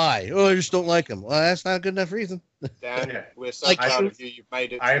asshole. Why? Oh, I just don't like him. Well, that's not a good enough reason. Dan, we're so proud of you. You've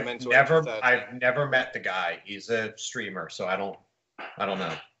made it to I've mental I've never met the guy. He's a streamer, so I don't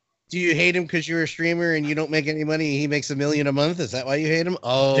know. Do you hate him because you're a streamer and you don't make any money? He makes $1 million a month. Is that why you hate him?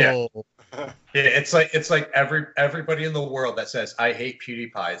 Oh, yeah. It's like everybody in the world that says I hate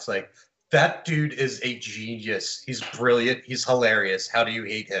PewDiePie. It's like that dude is a genius. He's brilliant. He's hilarious. How do you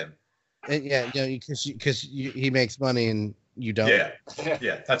hate him? Yeah, because he makes money and you don't.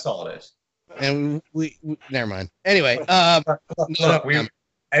 Yeah, that's all it is. And we never mind. Anyway, look,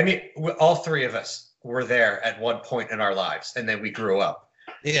 all three of us were there at one point in our lives, and then we grew up.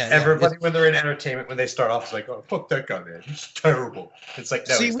 Yeah, everybody when they're in entertainment, when they start off, it's like, oh, fuck that guy, man. He's terrible. It's like,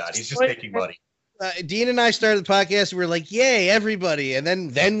 no, he's not. He's just making money. Dean and I started the podcast. We were like, yay, everybody. And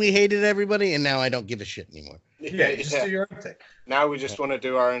then we hated everybody. And now I don't give a shit anymore. Yeah, you just do your own thing. Now we just want to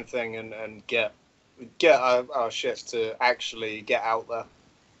do our own thing and get our shit to actually get out there.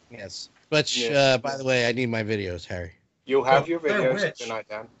 Yes. But by the way, I need my videos, Harry. You'll have your videos tonight,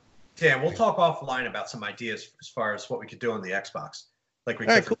 Dan. Dan, we'll talk offline about some ideas as far as what we could do on the Xbox. Like we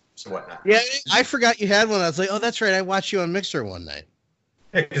could and whatnot. Yeah, I forgot you had one. I was like, oh, that's right. I watched you on Mixer one night.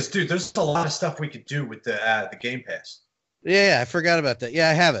 Yeah, because, dude, there's a lot of stuff we could do with the Game Pass. Yeah, I forgot about that. Yeah,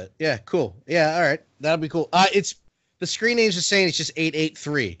 I have it. Yeah, cool. Yeah, all right. That'll be cool. It's the screen name's just saying it's just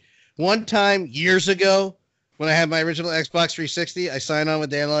 883. One time, years ago, when I had my original Xbox 360, I signed on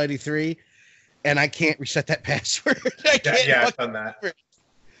with DanielID3, and I can't reset that password. I've done that.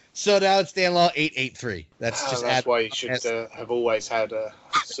 So now it's DanLaw 883. That's why you should have always had a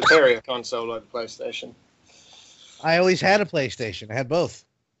superior console like the PlayStation. I always had a PlayStation. I had both.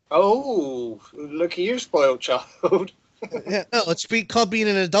 Oh, look at you, spoiled child. Yeah, no, it's called being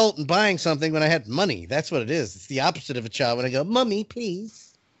an adult and buying something when I had money. That's what it is. It's the opposite of a child when I go, "Mummy,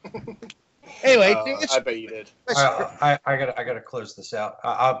 please." Anyway, I bet you did. I gotta close this out.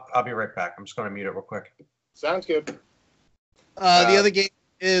 I'll be right back. I'm just gonna mute it real quick. Sounds good. The other game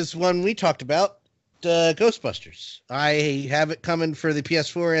is one we talked about, Ghostbusters. I have it coming for the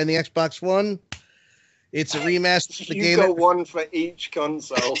PS4 and the Xbox One. It's a remaster of the game. You got one for each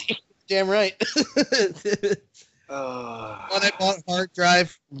console. Damn right. One I bought hard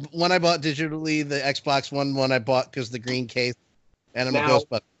drive. One I bought digitally. The Xbox One I bought because the green case. And I'm a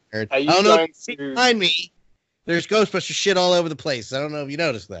Ghostbuster nerd. I don't know if you behind me. There's Ghostbuster shit all over the place. I don't know if you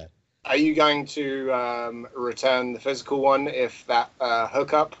noticed that. Are you going to return the physical one if that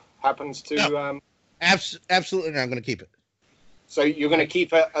hookup happens to... No. Absolutely not. I'm going to keep it. So you're going to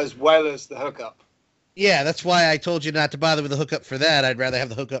keep it as well as the hookup? Yeah, that's why I told you not to bother with the hookup for that. I'd rather have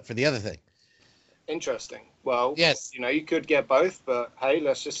the hookup for the other thing. Interesting. Well, yes. You could get both, but hey,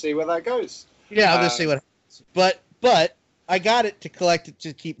 let's just see where that goes. Yeah, I'll just see what happens. But I got it to collect it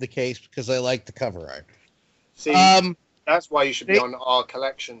to keep the case because I like the cover art. See, that's why you should be on our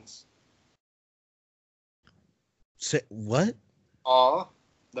collections. Say, what? R,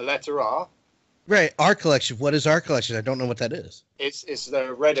 the letter R. Right, our collection. What is our collection? I don't know what that is. It's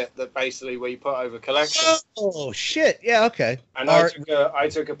the Reddit that basically where you put over collections. Oh shit! Yeah, okay. And I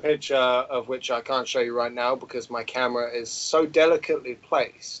took a picture of which I can't show you right now because my camera is so delicately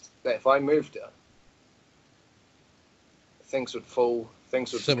placed that if I moved it, things would fall.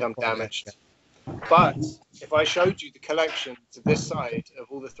 Things would become damaged. Yeah. But if I showed you the collection to this side of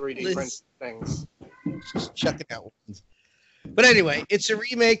all the 3D printed things, just chucking out ones. But anyway, it's a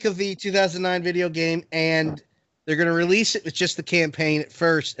remake of the 2009 video game, and they're going to release it with just the campaign at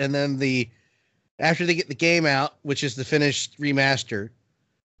first, and then after they get the game out, which is the finished remaster,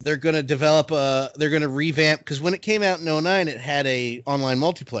 they're going to they're going to revamp, because when it came out in 2009, it had a online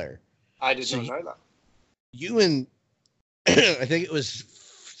multiplayer. I didn't know that. You and I think it was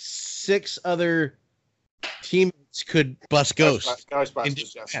 6 other teammates could bust Ghost.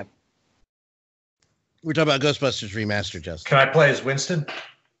 Ghostbusters, yes. We're talking about Ghostbusters Remastered, Justin. Can I play as Winston?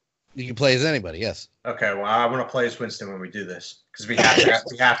 You can play as anybody, yes. Okay, well, I want to play as Winston when we do this, because we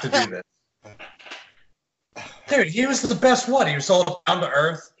have to do this. Dude, he was the best one. He was all down to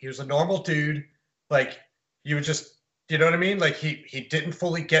earth. He was a normal dude. Like, you would just, you know what I mean? Like, he didn't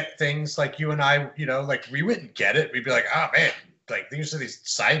fully get things like you and I, like, we wouldn't get it. We'd be like, oh, man, like, these are these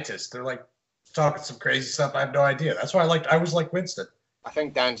scientists. They're, like, talking some crazy stuff. I have no idea. That's why I was like Winston. I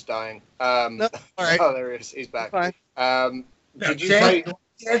think Dan's dying. No, all right. Oh, there he is. He's back. Fine. Did you play?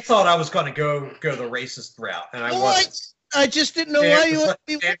 I thought I was going to go the racist route, and I wasn't. I just didn't know why you would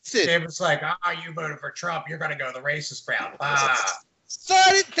be wasted. Dan was like, you voted for Trump. You're going to go to the racist crowd. So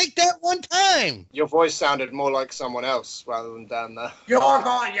I didn't think that one time. Your voice sounded more like someone else rather than Dan there. You're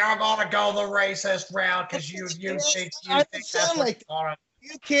going to go the racist route because you think that's like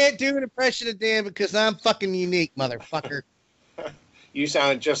you can't do an impression of Dan because I'm fucking unique, motherfucker. You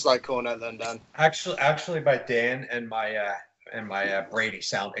sounded just like Cornette then, Dan. Actually, my Dan and my Brady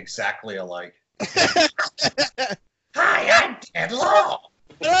sound exactly alike. Hi, I'm Ted Law.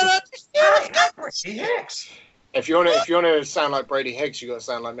 Hi, I'm Brady Hicks. If you wanna sound like Brady Hicks, you gotta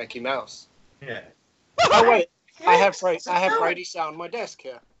sound like Mickey Mouse. Yeah. Oh wait, I have Brady sound on my desk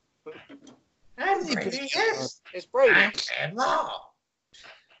here. I'm Brady Hicks. It's Brady. I'm Ted Law.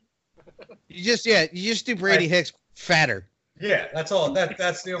 You just do Brady Hicks fatter. Yeah, that's all.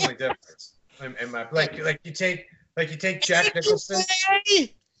 That's the only difference. In my like you take Jack Nicholson.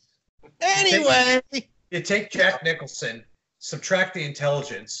 Anyway, you take Jack Nicholson, subtract the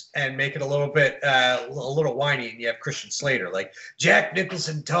intelligence, and make it a little whiny, and you have Christian Slater. Like Jack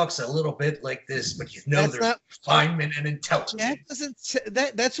Nicholson talks a little bit like this, but there's refinement and intelligence.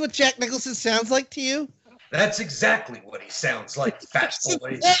 That's what Jack Nicholson sounds like to you? That's exactly what he sounds like, fat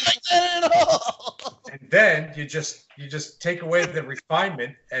boy. Not like that at all. And then you just take away the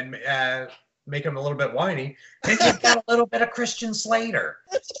refinement and make him a little bit whiny, and you've got a little bit of Christian Slater.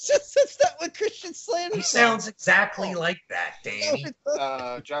 That's not what Christian Slater He sounds exactly like that, Danny.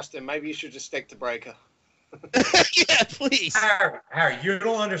 Justin, maybe you should just stick to Breaker. Yeah, please. Harry, you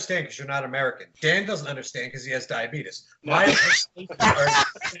don't understand because you're not American. Dan doesn't understand because he has diabetes. My impressions are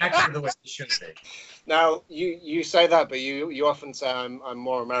exactly the way they should be. Now, you say that, but you often say I'm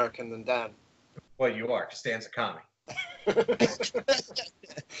more American than Dan. Well, you are, because Dan's a commie.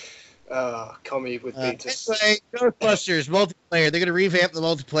 Commie with Beatus. Anyway, Ghostbusters multiplayer. They're going to revamp the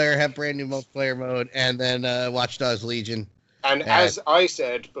multiplayer, have brand new multiplayer mode, and then Watch Dogs Legion. And as I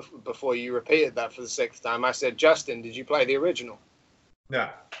said before you repeated that for the 6th time, I said, Justin, did you play the original? No.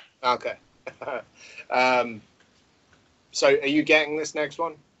 Okay. So are you getting this next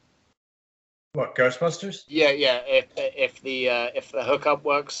one? What, Ghostbusters? Yeah. If the hookup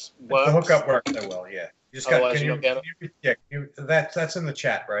works. If the hookup works, I will. Yeah. You just got. Can you that's in the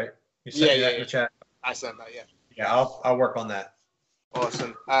chat, right? You sent me that in the chat. I sent that. Yeah. Yeah, I'll work on that.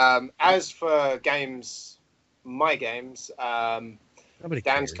 Awesome. As for games, my games,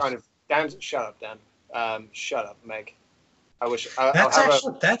 Dan's shut up, Dan. Shut up, Meg. I wish.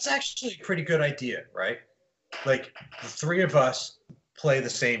 That's actually a pretty good idea, right? Like the three of us play the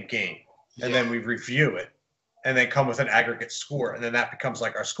same game, and then we review it, and then come with an aggregate score, and then that becomes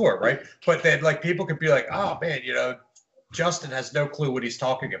like our score, right? But then like people could be like, oh man, Justin has no clue what he's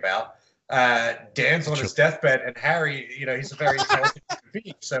talking about. Dan's on his deathbed, and Harry, he's a very intelligent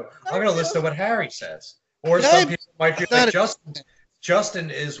being. So I'm going to listen to what Harry says. Or some people might feel like Justin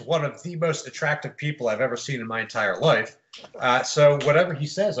is one of the most attractive people I've ever seen in my entire life. So whatever he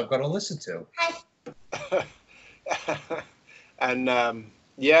says, I'm going to listen to. And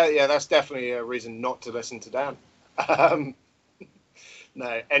that's definitely a reason not to listen to Dan.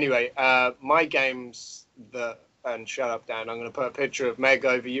 No, anyway, my games and shut up, Dan. I'm going to put a picture of Meg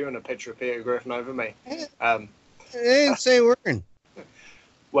over you and a picture of Peter Griffin over me. I didn't say a word.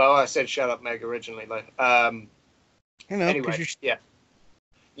 Well, I said shut up, Meg, originally. Anyway,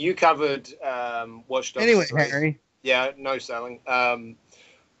 you covered Watch Dogs. Anyway, 3. Harry. Yeah, no selling. You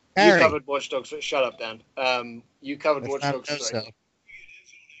covered Watch Dogs 3. Shut up, Dan. You covered Watch Dogs 3.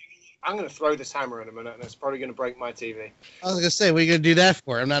 I'm going to throw this hammer in a minute, and it's probably going to break my TV. I was going to say, what are you going to do that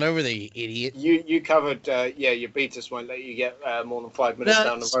for? I'm not over there, you idiot. You covered, your Beatus won't let you get more than 5 minutes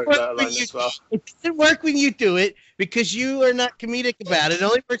down the road, let alone this well. It doesn't work when you do it, because you are not comedic about it. It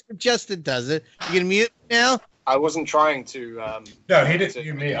only works when Justin does it. You going to mute me now? I wasn't trying to... no, he didn't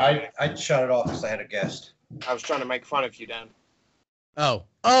mute me. I shut it off because I had a guest. I was trying to make fun of you, Dan. Oh.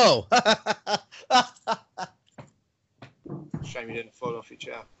 Shame you didn't fall off your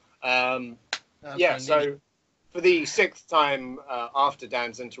chair. So for the 6th time after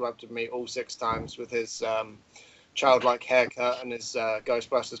Dan's interrupted me all 6 times with his childlike haircut and his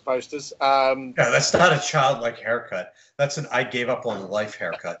Ghostbusters posters. No, that's not a childlike haircut. That's an I gave up on life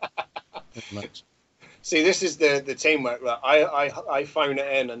haircut. See, this is the teamwork. Right? I phone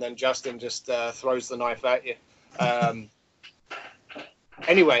it in and then Justin just throws the knife at you.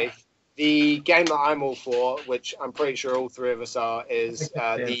 Anyway, the game that I'm all for, which I'm pretty sure all 3 of us are, is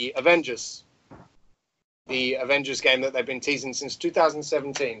the Avengers. The Avengers game that they've been teasing since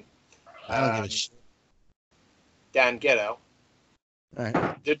 2017. Dan, get out. All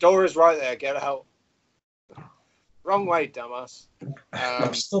right. The door is right there. Get out. Wrong way, dumbass.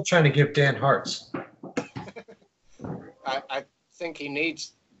 I'm still trying to give Dan hearts. I think he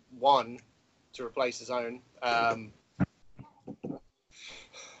needs one to replace his own.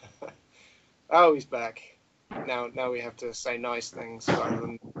 Oh, he's back. Now we have to say nice things rather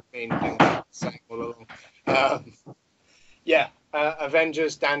than mean things saying all along. Yeah,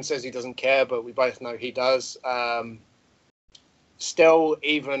 Avengers, Dan says he doesn't care, but we both know he does. Still,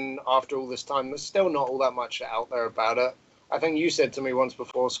 even after all this time, there's still not all that much out there about it. I think you said to me once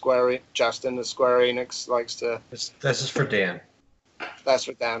before, Justin, that Square Enix likes to... This is for Dan. That's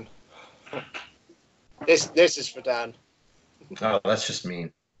for Dan. This is for Dan. Oh, that's just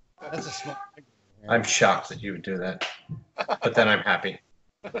mean. That's a small... I'm shocked that you would do that, but then I'm happy.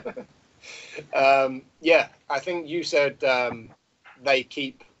 Yeah, I think you said they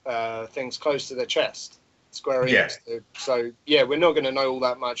keep things close to their chest. Square Enix do. So yeah, we're not going to know all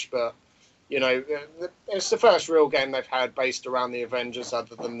that much, but you know, it's the first real game they've had based around the Avengers,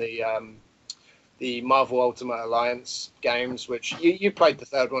 other than the Marvel Ultimate Alliance games, which you played the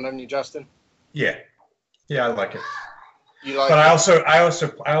third one, haven't you, Justin? Yeah, I like it. You like but it?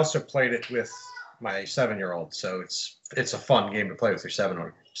 I also played it with my 7-year-old, so it's a fun game to play with your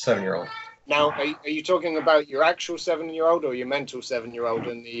 7-year-old. Now, are you talking about your actual 7-year-old or your mental 7-year-old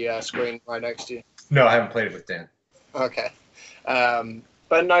in the screen right next to you? No, I haven't played it with Dan. Okay,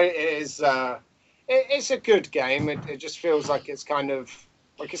 but no, it is. It's a good game. It just feels like it's kind of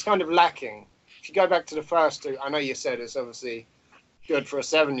lacking. If you go back to the first two, I know you said it's obviously good for a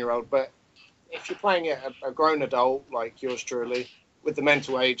 7-year-old, but if you're playing it a grown adult like yours truly, with the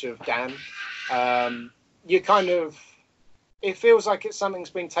mental age of Dan, you kind of, it feels like something's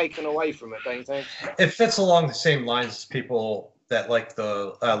been taken away from it, don't you think? It fits along the same lines as people that like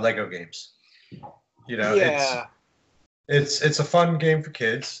the Lego games. You know, yeah. It's a fun game for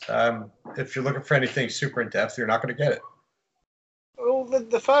kids. If you're looking for anything super in depth, you're not going to get it. Well,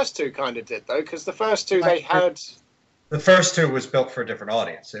 the first two kind of did though, because the first two they had. The first two was built for a different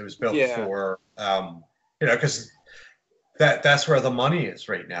audience. It was built for, because that's where the money is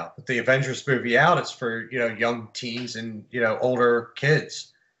right now. With the Avengers movie out, it's for young teens and older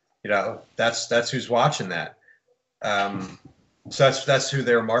kids. That's who's watching that. So that's who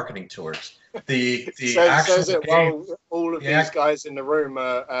they're marketing towards. The actual says it game, while all of these guys in the room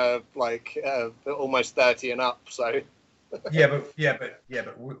are almost 30 and up. So but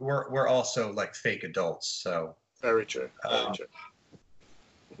we're also like fake adults. So very true. Very true.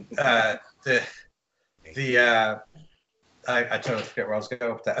 I totally forget where I was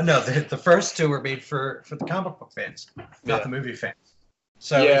going with that. No, the first two were made for the comic book fans, not the movie fans.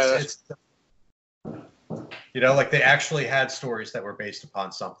 So it's like they actually had stories that were based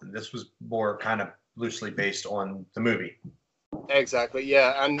upon something. This was more kind of loosely based on the movie. Exactly,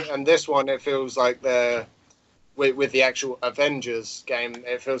 yeah. And this one, it feels like they're, with the actual Avengers game,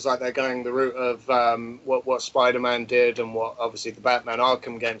 it feels like they're going the route of what Spider-Man did and what obviously the Batman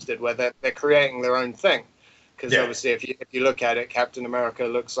Arkham games did, where they're creating their own thing. Because obviously, if you look at it, Captain America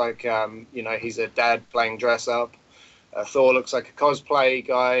looks like he's a dad playing dress up. Thor looks like a cosplay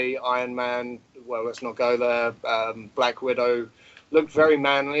guy. Iron Man, well, let's not go there. Black Widow looked very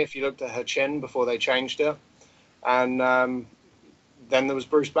manly if you looked at her chin before they changed it. And then there was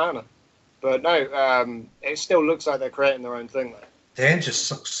Bruce Banner. But no, it still looks like they're creating their own thing. Dan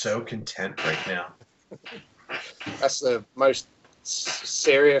just looks so content right now. That's the most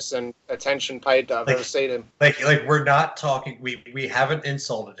serious and attention paid that I've ever seen him. Like we're not talking. We haven't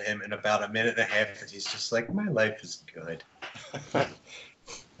insulted him in about a minute and a half, and he's just like, my life is good.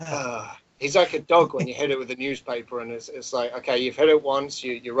 He's like a dog when you hit it with a newspaper, and it's like, okay, you've hit it once,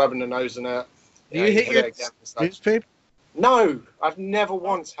 you're rubbing the nose in it. You hit your it again. Newspaper? No, I've never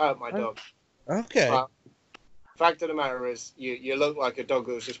once hurt my dog. Okay. Fact of the matter is, you look like a dog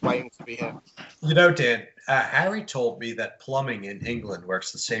that was just waiting to be hit. Dan, Harry told me that plumbing in England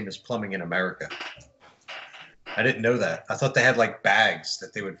works the same as plumbing in America. I didn't know that. I thought they had like bags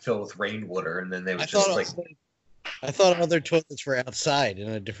that they would fill with rainwater, and then they would I thought all their toilets were outside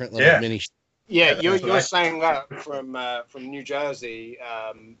in a different little mini. Yeah, you're saying that from New Jersey.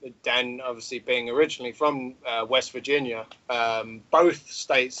 Dan, obviously being originally from West Virginia, both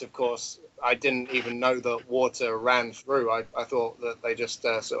states, of course. I didn't even know that water ran through. I thought that they just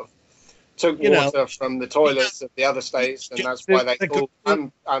sort of took water from the toilets of the other states, and that's why they call.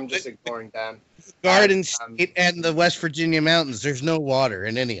 I'm just ignoring Dan. Garden State and the West Virginia mountains. There's no water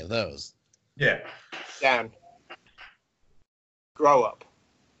in any of those. Yeah. Dan, grow up.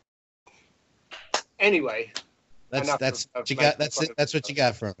 Anyway, that's what you got. That's what you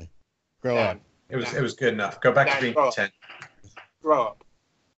got from me. Grow up. It was good enough. Go back to being content. Grow up.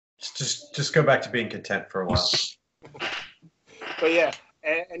 Just go back to being content for a while. But yeah,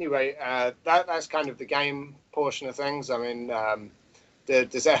 Anyway, that's kind of the game portion of things. I mean,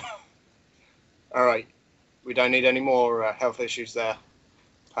 does that? All right, we don't need any more health issues there,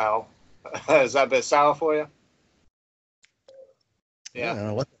 pal. Is that a bit sour for you? Yeah. I don't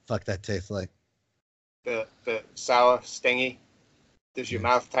know what the fuck that tastes like. Bit sour, stingy. Does your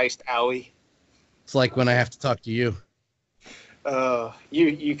mouth taste owy? It's like when I have to talk to you.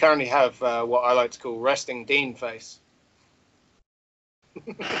 You currently have what I like to call resting Dean face.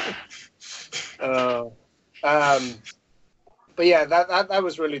 But yeah, that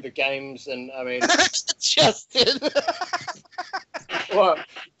was really the games, and I mean, Justin. What?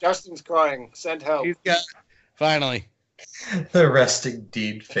 Justin's crying. Send help. He's got finally the resting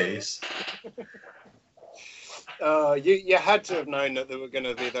Dean face. You had to have known that there were going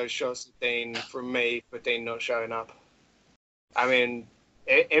to be those shots of Dean from me for Dean not showing up. I mean,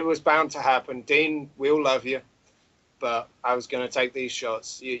 it was bound to happen. Dean, we all love you, but I was going to take these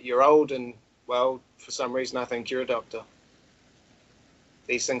shots. You're old and, well, for some reason, I think you're a doctor.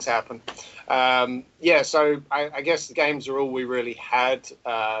 These things happen. Yeah, so I guess the games are all we really had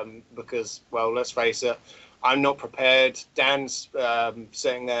because, well, let's face it, I'm not prepared. Dan's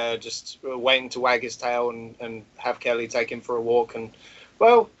sitting there just waiting to wag his tail and have Kelly take him for a walk. And,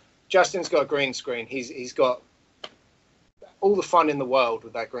 well, Justin's got a green screen. He's got all the fun in the world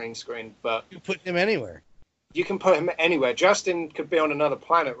with that green screen. But you put him anywhere. You can put him anywhere. Justin could be on another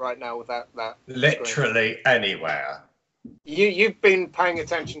planet right now with that literally screen. Anywhere. You've been paying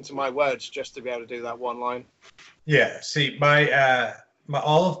attention to my words just to be able to do that one line. Yeah. See, my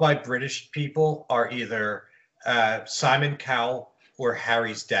all of my British people are either Simon Cowell or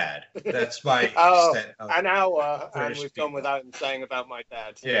Harry's dad. That's my extent of an hour, British and we've people. gone without him saying about my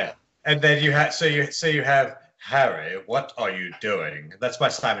dad. Yeah. And then you have you have Harry, what are you doing? That's my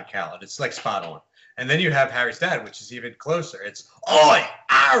Simon Cowell. It's like spot on. And then you have Harry's dad, which is even closer. It's, oi,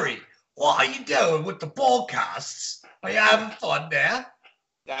 Harry, what are you doing with the broadcasts? Are you having fun there?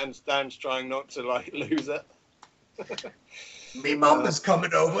 Dan's trying not to lose it. Me mum is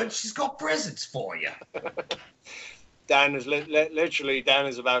coming over and she's got presents for you. Dan is literally Dan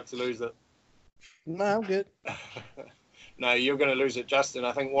is about to lose it. No, I'm good. No, you're going to lose it, Justin.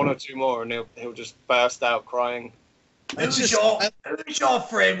 I think one or two more, and he'll just burst out crying. Who's your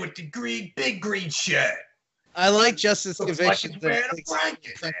friend with the big green shirt? I like Justin's conviction that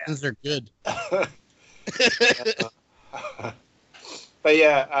things are good. But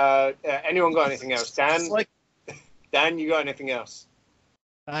yeah, anyone got anything else? Dan, Dan, you got anything else?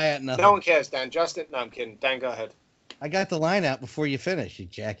 I had nothing. No one cares, Dan. Justin, no, I'm kidding. Dan, go ahead. I got the line out before you finish, you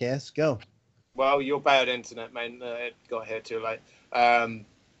jackass. Go. Well, you're bad internet, man. It got here too late.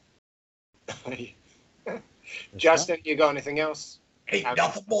 Justin, you got anything else? Ain't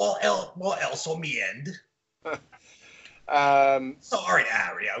nothing more else on me end. Sorry,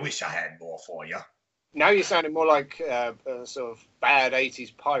 Harry. I wish I had more for you. Now you're sounding more like a sort of bad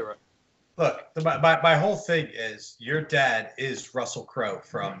 80s pirate. Look, my whole thing is your dad is Russell Crowe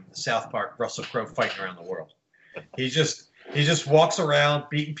from South Park. Russell Crowe fighting around the world. He just walks around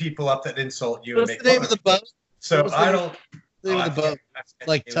beating people up that insult you. What's the name of the boat? So I don't. The name of the boat,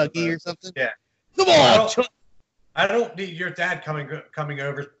 like Tuggy or something. Yeah. Come on. I don't need your dad coming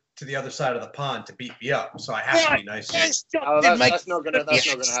over to the other side of the pond to beat me up. So I have to be nice. That's not gonna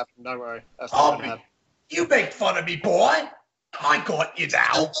happen. Don't worry. That's not gonna happen. You make fun of me, boy. I got you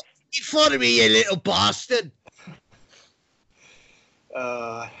now. Make fun of me, you little bastard.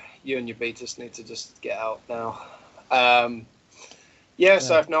 You and your beaters need to just get out now. Yeah,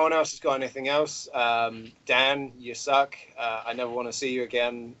 so if no one else has got anything else, Dan, you suck. I never want to see you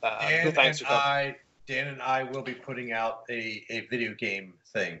again. Thanks for coming. Dan and I will be putting out a video game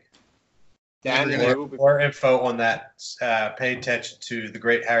thing. Dan, more info on that. Pay attention to the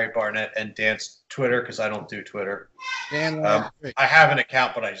Great Harry Barnett and Dan's Twitter, because I don't do Twitter. Dan, I have an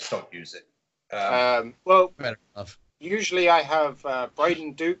account, but I just don't use it. Well, usually I have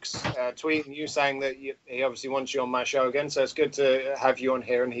Braden Dukes tweeting you saying that he obviously wants you on my show again, so it's good to have you on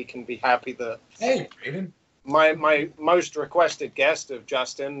here, and he can be happy that... Hey, Braden. My most requested guest of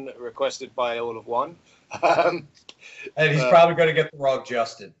Justin, requested by all of one. And he's probably going to get the wrong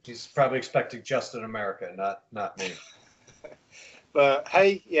Justin. He's probably expecting Justin America, not me. But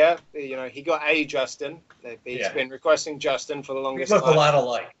hey, yeah, he got a Justin. He's been requesting Justin for the longest time. We look a lot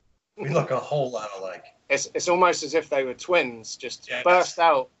alike. We look a whole lot alike. It's almost as if they were twins, just burst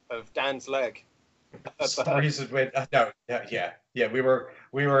out of Dan's leg.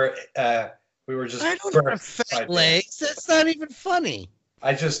 We were just. I don't have fat legs. That's not even funny.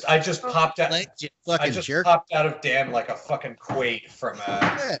 I just popped out. Popped out of Dan like a fucking Quaid from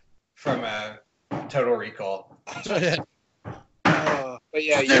Total Recall. But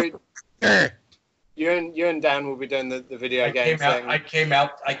yeah, you and Dan will be doing the video game thing. I came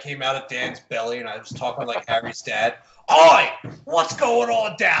out of Dan's belly and I was talking like Harry's dad. Oi! What's going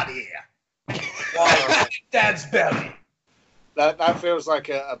on down here? Why Dad's belly? That feels like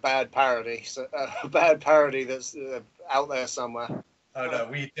a bad parody. So, a bad parody that's out there somewhere. Oh no,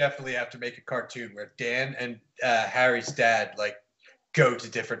 we definitely have to make a cartoon where Dan and Harry's dad like go to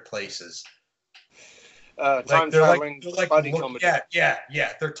different places. Time traveling buddy comedy. Yeah.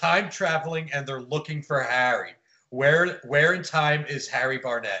 They're time traveling and they're looking for Harry. Where in time is Harry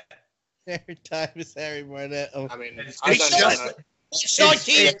Barnett? Where in time is Harry Barnett? Oh. I mean,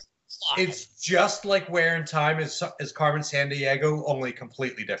 it's just like Where in Time is Carmen Sandiego, only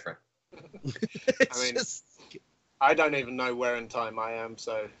completely different. I don't even know where in time I am,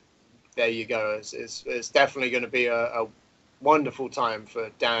 so there you go. It's definitely going to be a wonderful time for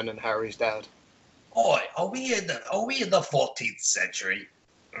Dan and Harry's dad. Oi, are we in the 14th century?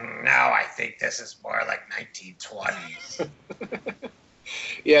 No, I think this is more like 1920s.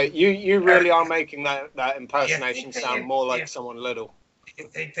 Yeah, you really are making that impersonation sound more like someone little. You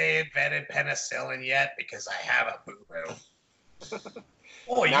think they invented penicillin yet? Because I have a boo-boo.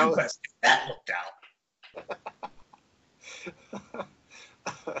 Oh, you must get that looked out.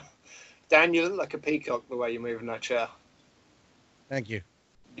 Dan, you look like a peacock the way you're moving that chair. Thank you.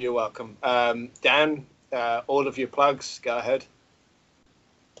 You're welcome. Dan, all of your plugs, go ahead.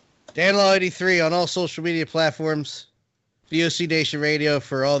 DanLaw83 on all social media platforms. VOC Nation Radio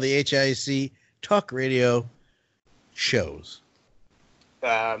for all the HIAC talk radio shows.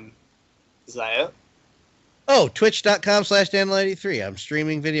 Is that it? Oh, twitch.com/DanLaw83. I'm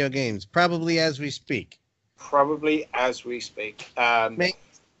streaming video games, probably as we speak.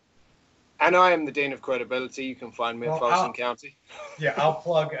 And I am the Dean of Credibility. You can find me at Folsom County. Yeah, I'll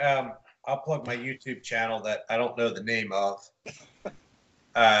plug my YouTube channel that I don't know the name of.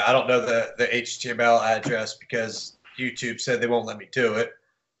 I don't know the HTML address because YouTube said they won't let me do it.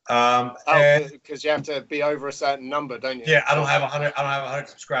 Because you have to be over a certain number, don't you? Yeah, I don't have 100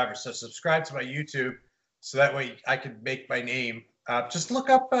 subscribers. So subscribe to my YouTube, so that way I can make my name. Just look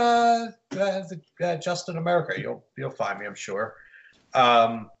up Justin America. You'll find me, I'm sure.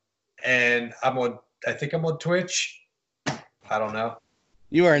 And I think I'm on Twitch. I don't know.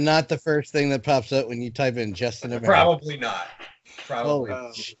 You are not the first thing that pops up when you type in Justin America. Probably not.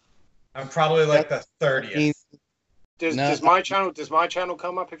 I'm probably like the 30th. Does my channel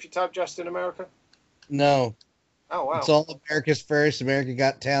come up if you type Justin America? No. Oh wow. It's all America's First. America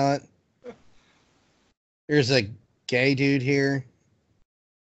Got Talent. There's a gay dude here.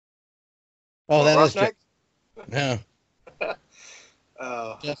 Oh, that is no.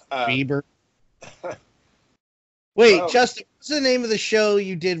 Justin Bieber. Wait, Justin, what's the name of the show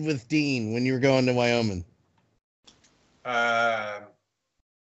you did with Dean when you were going to Wyoming? I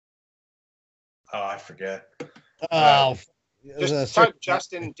forget. Just type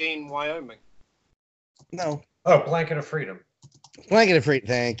Justin Dean Wyoming. No. Oh, Blanket of Freedom. Blanket of Freedom.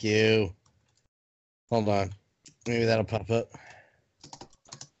 Thank you. Hold on. Maybe that'll pop up.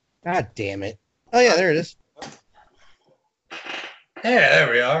 God damn it. Oh, yeah, there it is. Yeah,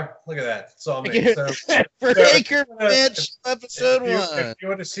 there we are. Look at that. It's all me. Breaker Bitch, episode 1. If you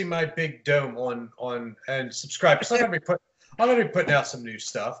want to see my big dome on and subscribe, because I'm gonna be putting out some new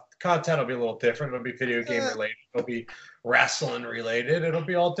stuff. The content will be a little different. It'll be video game related. It'll be wrestling related. It'll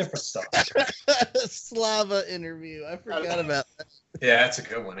be all different stuff. Slava interview. I forgot about that. Yeah, that's a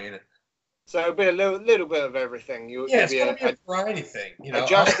good one, ain't it? So it'll be a little bit of everything. It's gonna be a variety thing. A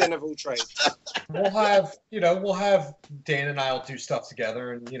Justin of all trades. We'll have Dan and I'll do stuff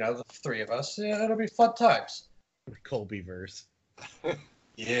together, and the three of us. Yeah, it'll be fun times. Colbyverse.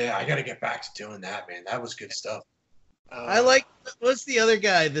 Yeah, I got to get back to doing that, man. That was good stuff. I like. What's the other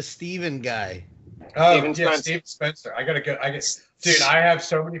guy? The Steven guy. Oh, Steven Spencer. Dude, I have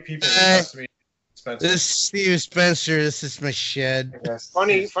so many people who trust me. Spencer. This is Steve Spencer. This is my shed.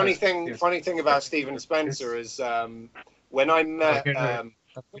 Funny thing about Steven Spencer is when I met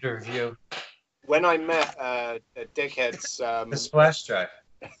Dickhead's the splash drive.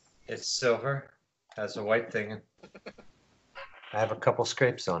 It's silver, has a white thing. I have a couple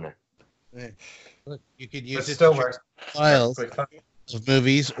scrapes on it. Hey, look, you could use it still to works. files of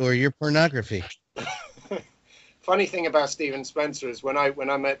movies or your pornography. Funny thing about Steven Spencer is when I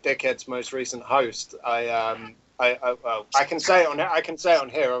met Dickhead's most recent host, I can say it on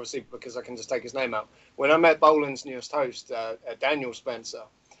here obviously because I can just take his name out. When I met Boland's newest host, Daniel Spencer,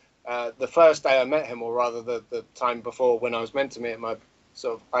 the first day I met him, or rather the time before when I was meant to meet him, I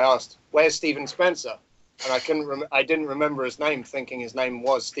asked, "Where's Steven Spencer?" And I didn't remember his name, thinking his name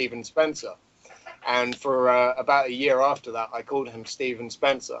was Steven Spencer. And for about a year after that, I called him Steven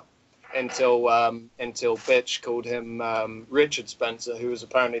Spencer until Bitch called him Richard Spencer, who was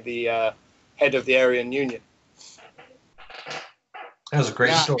apparently the head of the Aryan Union. That was a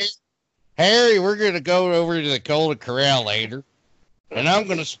great story. Harry, we're going to go over to the Golden Corral later, and I'm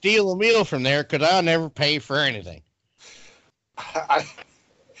going to steal a meal from there because I never pay for anything.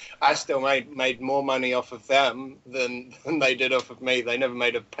 I still made more money off of them than they did off of me. They never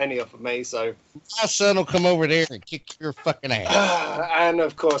made a penny off of me, so... My son will come over there and kick your fucking ass. And,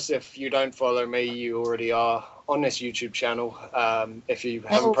 of course, if you don't follow me, you already are on this YouTube channel. If you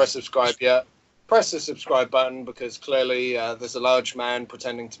haven't pressed subscribe yet, press the subscribe button, because clearly there's a large man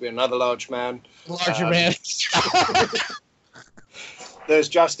pretending to be another large man. Larger man. There's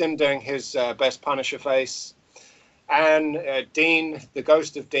Justin doing his best Punisher face. And Dean, the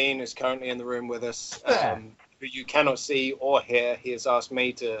ghost of Dean, is currently in the room with us, who you cannot see or hear. He has asked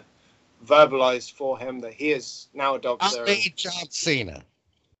me to verbalize for him that he is now a doctor. I made John Cena.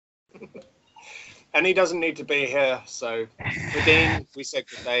 And he doesn't need to be here. So for Dean, we said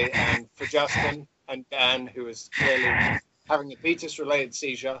good day. And for Justin and Dan, who is clearly having a Beatus-related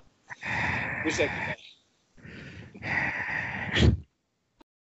seizure, we said good day.